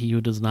condemned, but he who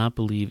does not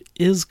believe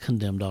is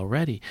condemned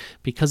already,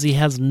 because he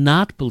has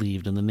not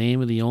believed in the name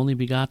of the only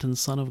begotten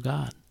Son of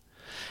God.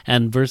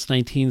 And verse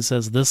 19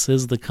 says, this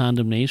is the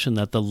condemnation,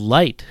 that the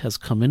light has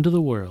come into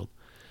the world,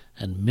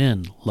 and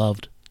men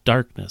loved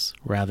darkness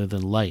rather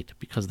than light,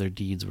 because their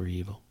deeds were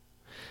evil.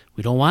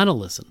 We don't want to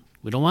listen.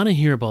 We don't want to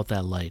hear about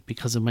that light,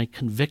 because it might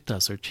convict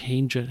us or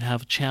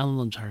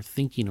challenge our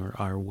thinking or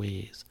our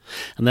ways.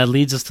 And that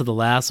leads us to the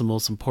last and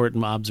most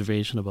important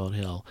observation about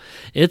hell.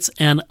 It's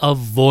an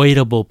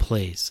avoidable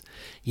place.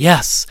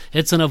 Yes,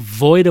 it's an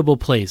avoidable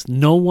place.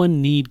 No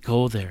one need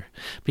go there,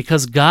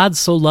 because God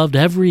so loved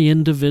every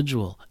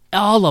individual,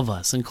 all of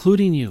us,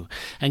 including you.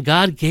 And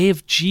God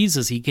gave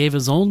Jesus, he gave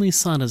his only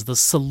Son as the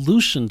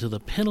solution to the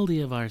penalty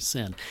of our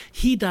sin.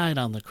 He died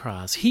on the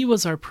cross. He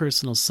was our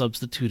personal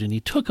substitute, and he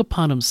took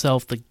upon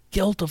himself the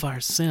guilt of our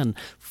sin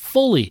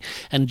fully.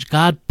 And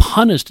God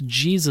punished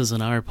Jesus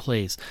in our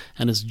place.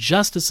 And his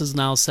justice is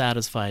now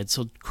satisfied,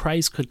 so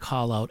Christ could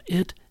call out,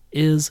 it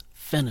is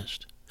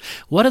finished.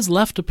 What is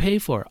left to pay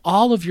for?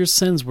 All of your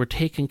sins were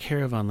taken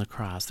care of on the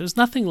cross. There's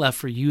nothing left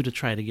for you to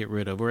try to get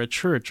rid of, or a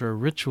church or a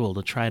ritual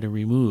to try to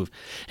remove.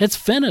 It's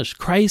finished.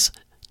 Christ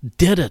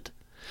did it.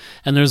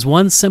 And there's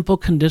one simple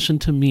condition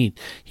to meet.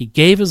 He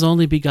gave his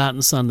only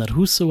begotten Son, that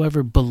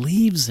whosoever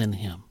believes in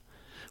him,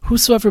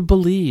 whosoever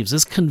believes,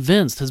 is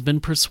convinced, has been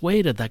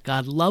persuaded that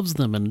God loves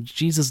them and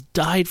Jesus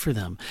died for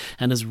them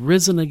and is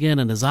risen again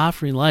and is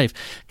offering life.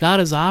 God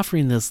is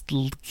offering this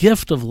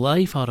gift of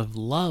life out of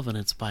love, and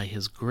it's by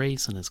his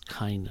grace and his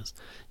kindness.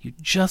 You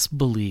just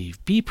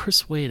believe. Be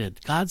persuaded.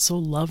 God so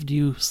loved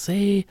you.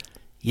 Say,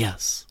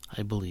 yes,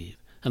 I believe.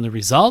 And the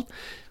result?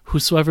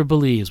 Whosoever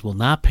believes will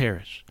not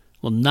perish,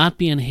 will not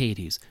be in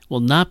Hades, will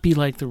not be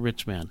like the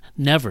rich man,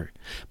 never,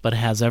 but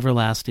has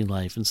everlasting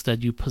life.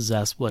 Instead, you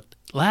possess what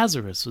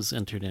Lazarus was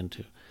entered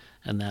into,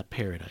 and that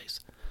paradise.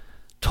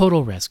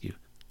 Total rescue,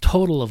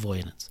 Total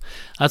avoidance.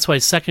 That's why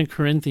 2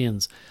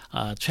 Corinthians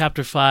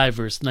chapter 5,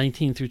 verse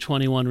 19 through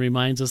 21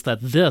 reminds us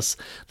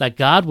that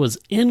God was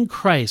in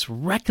Christ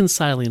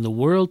reconciling the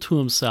world to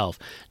himself,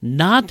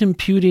 not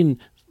imputing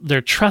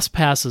their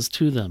trespasses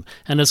to them,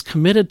 and has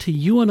committed to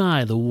you and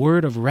I the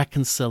word of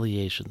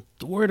reconciliation,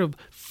 the word of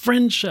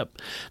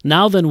friendship.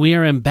 Now then, we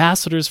are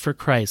ambassadors for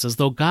Christ, as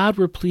though God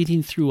were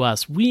pleading through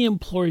us. We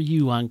implore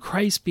you on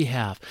Christ's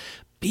behalf,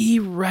 be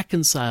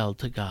reconciled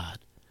to God.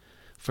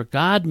 For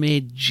God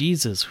made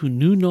Jesus, who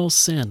knew no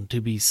sin,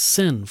 to be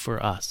sin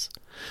for us,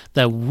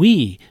 that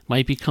we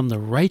might become the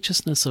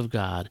righteousness of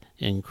God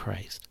in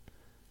Christ.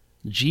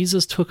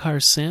 Jesus took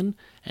our sin,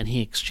 and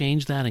he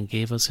exchanged that and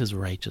gave us his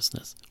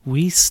righteousness.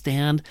 We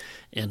stand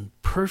in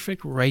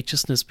perfect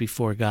righteousness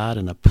before God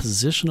in a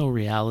positional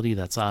reality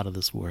that's out of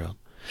this world.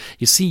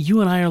 You see,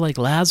 you and I are like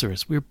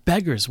Lazarus. We're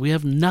beggars. We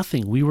have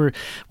nothing. We were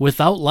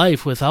without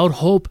life, without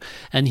hope.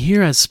 And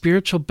here, as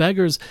spiritual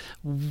beggars,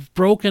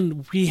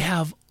 broken, we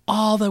have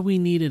all that we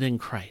needed in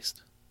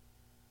Christ.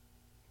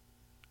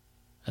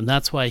 And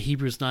that's why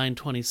Hebrews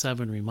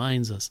 9:27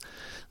 reminds us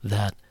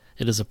that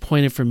it is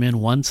appointed for men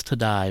once to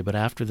die, but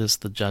after this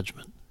the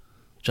judgment.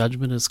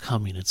 Judgment is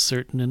coming. It's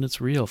certain and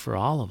it's real for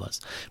all of us.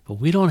 But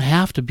we don't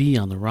have to be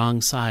on the wrong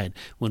side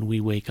when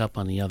we wake up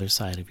on the other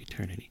side of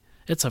eternity.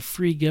 It's a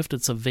free gift.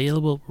 It's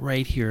available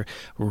right here,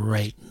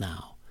 right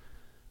now.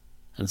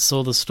 And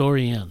so the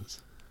story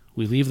ends.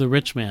 We leave the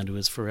rich man to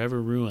his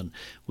forever ruin.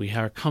 We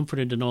are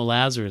comforted to know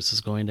Lazarus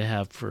is going to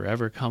have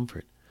forever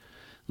comfort.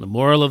 The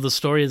moral of the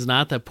story is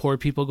not that poor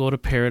people go to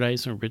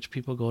paradise and rich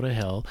people go to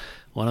hell.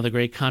 One of the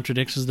great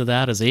contradictions to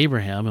that is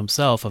Abraham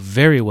himself, a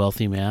very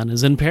wealthy man,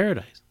 is in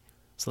paradise.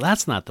 So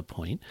that's not the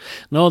point.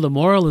 No, the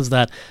moral is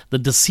that the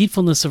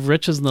deceitfulness of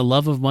riches and the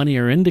love of money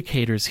are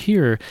indicators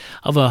here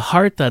of a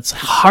heart that's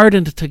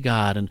hardened to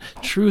God and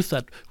truth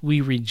that we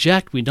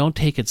reject. We don't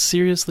take it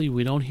seriously.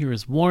 We don't hear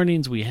his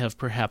warnings. We have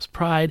perhaps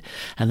pride.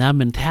 And that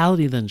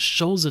mentality then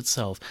shows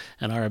itself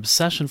in our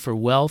obsession for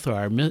wealth or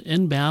our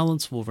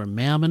imbalance over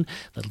mammon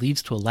that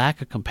leads to a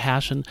lack of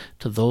compassion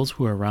to those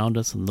who are around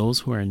us and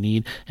those who are in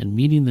need, and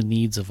meeting the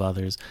needs of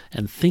others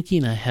and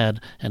thinking ahead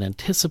and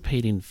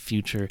anticipating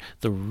future,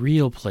 the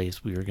real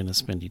place we are going to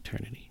spend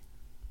eternity.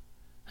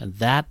 And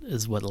that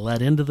is what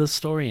led into this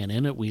story, and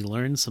in it we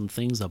learn some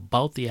things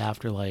about the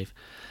afterlife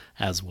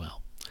as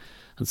well.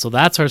 And so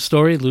that's our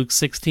story, Luke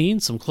 16.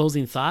 Some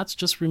closing thoughts.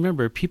 Just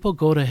remember, people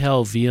go to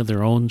hell via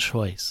their own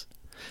choice.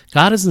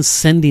 God isn't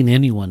sending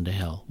anyone to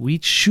hell. We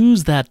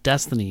choose that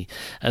destiny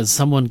as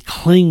someone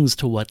clings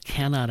to what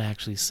cannot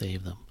actually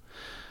save them.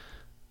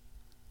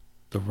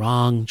 The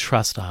wrong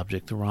trust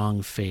object, the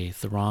wrong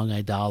faith, the wrong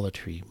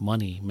idolatry,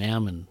 money,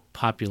 mammon,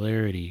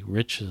 popularity,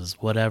 riches,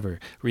 whatever,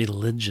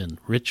 religion,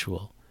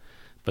 ritual.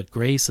 But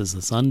grace is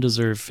this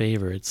undeserved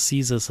favor. It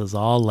sees us as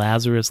all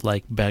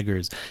Lazarus-like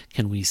beggars.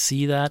 Can we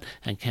see that?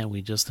 And can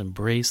we just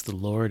embrace the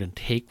Lord and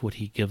take what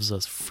he gives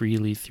us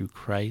freely through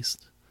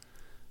Christ?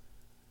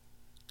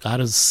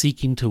 God is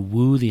seeking to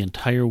woo the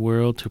entire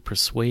world, to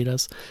persuade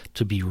us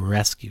to be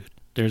rescued.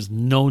 There's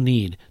no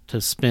need to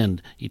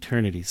spend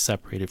eternity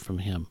separated from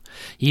him.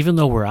 Even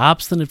though we're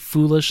obstinate,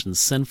 foolish, and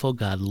sinful,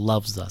 God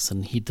loves us,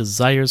 and he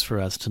desires for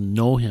us to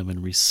know him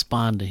and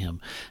respond to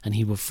him, and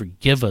he will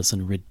forgive us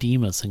and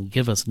redeem us and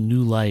give us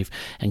new life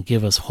and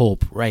give us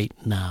hope right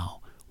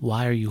now.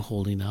 Why are you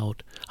holding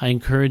out? I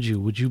encourage you,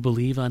 would you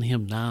believe on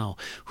him now?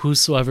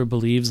 Whosoever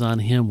believes on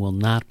him will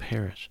not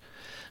perish.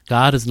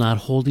 God is not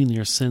holding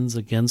your sins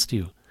against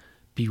you.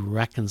 Be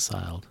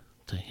reconciled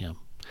to him.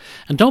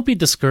 And don't be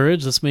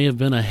discouraged. This may have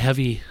been a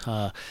heavy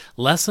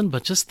lesson,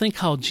 but just think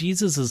how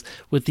Jesus is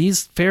with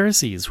these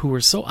Pharisees who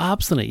were so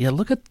obstinate. Yet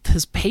look at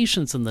his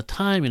patience and the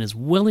time and his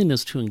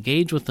willingness to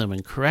engage with them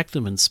and correct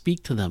them and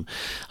speak to them.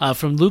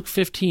 From Luke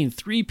 15,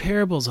 3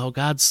 parables, how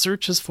God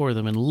searches for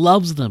them and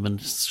loves them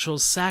and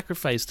shows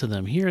sacrifice to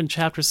them. Here in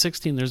chapter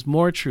 16, there's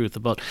more truth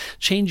about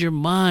change your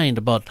mind,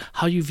 about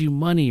how you view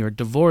money or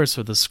divorce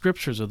or the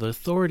scriptures or the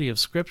authority of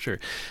scripture,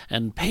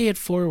 and pay it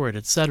forward,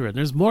 etc.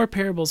 There's more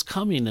parables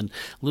coming and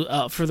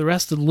for the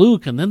rest of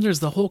Luke, and then there's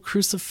the whole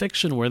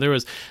crucifixion where there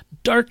was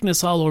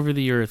darkness all over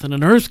the earth and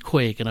an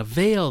earthquake and a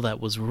veil that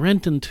was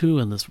rent in two,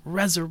 and this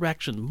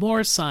resurrection,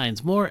 more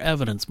signs, more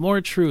evidence,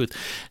 more truth.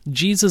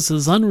 Jesus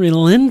is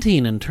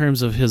unrelenting in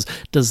terms of his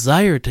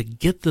desire to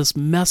get this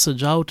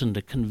message out and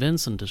to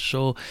convince and to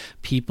show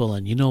people,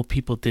 and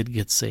people did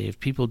get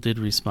saved. People did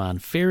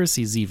respond.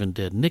 Pharisees even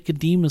did.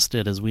 Nicodemus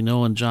did, as we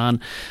know in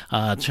John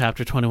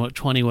chapter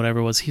 20, whatever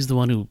it was. He's the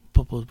one who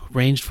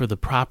arranged for the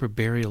proper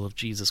burial of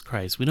Jesus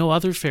Christ. We know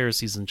other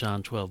Pharisees in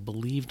John 12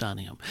 believed on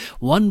him.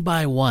 One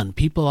by one,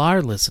 people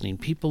are listening.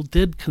 People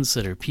did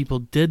consider. People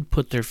did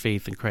put their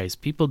faith in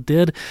Christ. People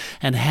did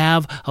and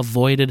have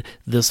avoided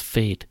this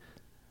fate.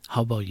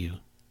 How about you?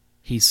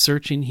 He's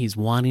searching. He's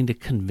wanting to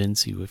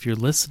convince you. If you're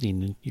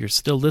listening, you're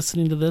still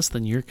listening to this,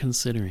 then you're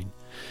considering.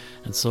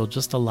 And so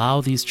just allow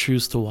these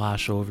truths to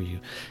wash over you.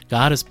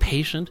 God is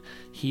patient.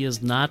 He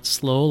is not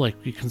slow, like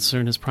we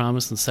concern his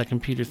promise in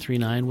 2 Peter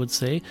 3:9 would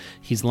say.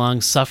 He's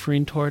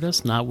long-suffering toward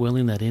us, not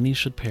willing that any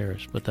should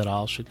perish, but that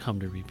all should come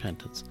to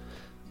repentance.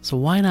 So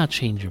why not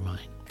change your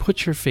mind?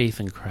 Put your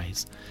faith in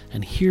Christ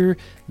and hear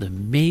the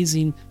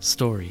amazing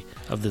story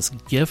of this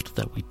gift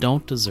that we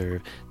don't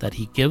deserve, that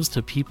he gives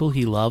to people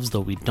he loves, though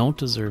we don't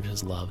deserve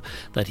his love,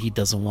 that he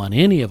doesn't want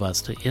any of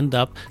us to end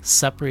up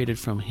separated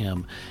from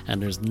him.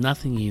 And there's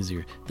nothing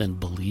easier than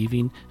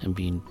believing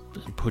and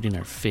putting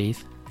our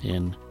faith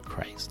in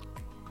Christ.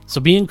 So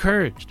be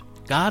encouraged.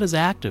 God is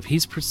active.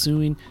 He's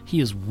pursuing,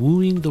 he is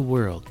wooing the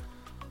world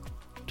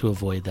to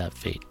avoid that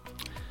fate.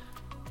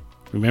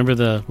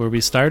 Remember where we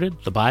started?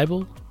 The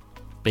Bible?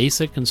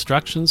 Basic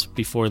instructions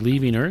before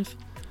leaving Earth?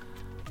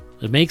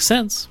 It makes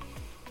sense.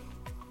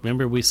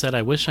 Remember we said,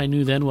 I wish I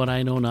knew then what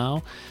I know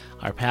now?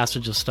 Our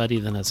passage of study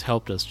then has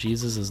helped us.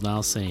 Jesus is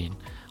now saying,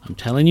 I'm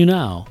telling you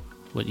now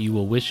what you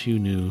will wish you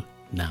knew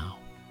now.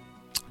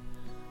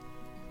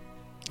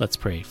 Let's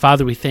pray.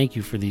 Father, we thank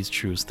you for these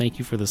truths. Thank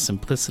you for the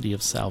simplicity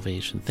of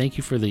salvation. Thank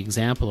you for the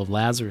example of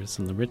Lazarus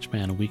and the rich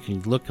man. We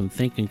can look and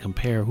think and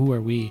compare. Who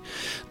are we?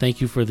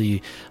 Thank you for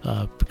the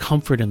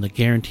comfort and the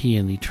guarantee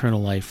and the eternal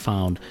life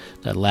found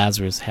that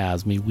Lazarus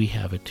has. May we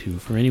have it too.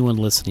 For anyone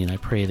listening, I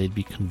pray they'd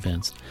be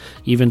convinced.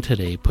 Even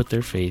today, put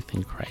their faith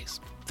in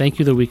Christ. Thank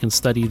you that we can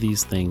study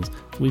these things.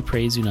 We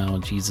praise you now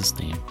in Jesus'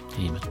 name.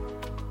 Amen.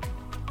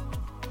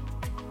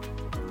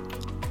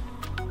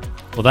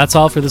 Well, that's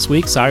all for this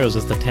week. Sorry it was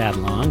just a tad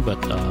long,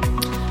 but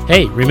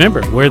hey,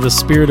 remember, where the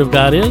Spirit of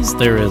God is,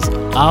 there is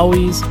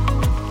always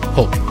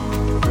hope.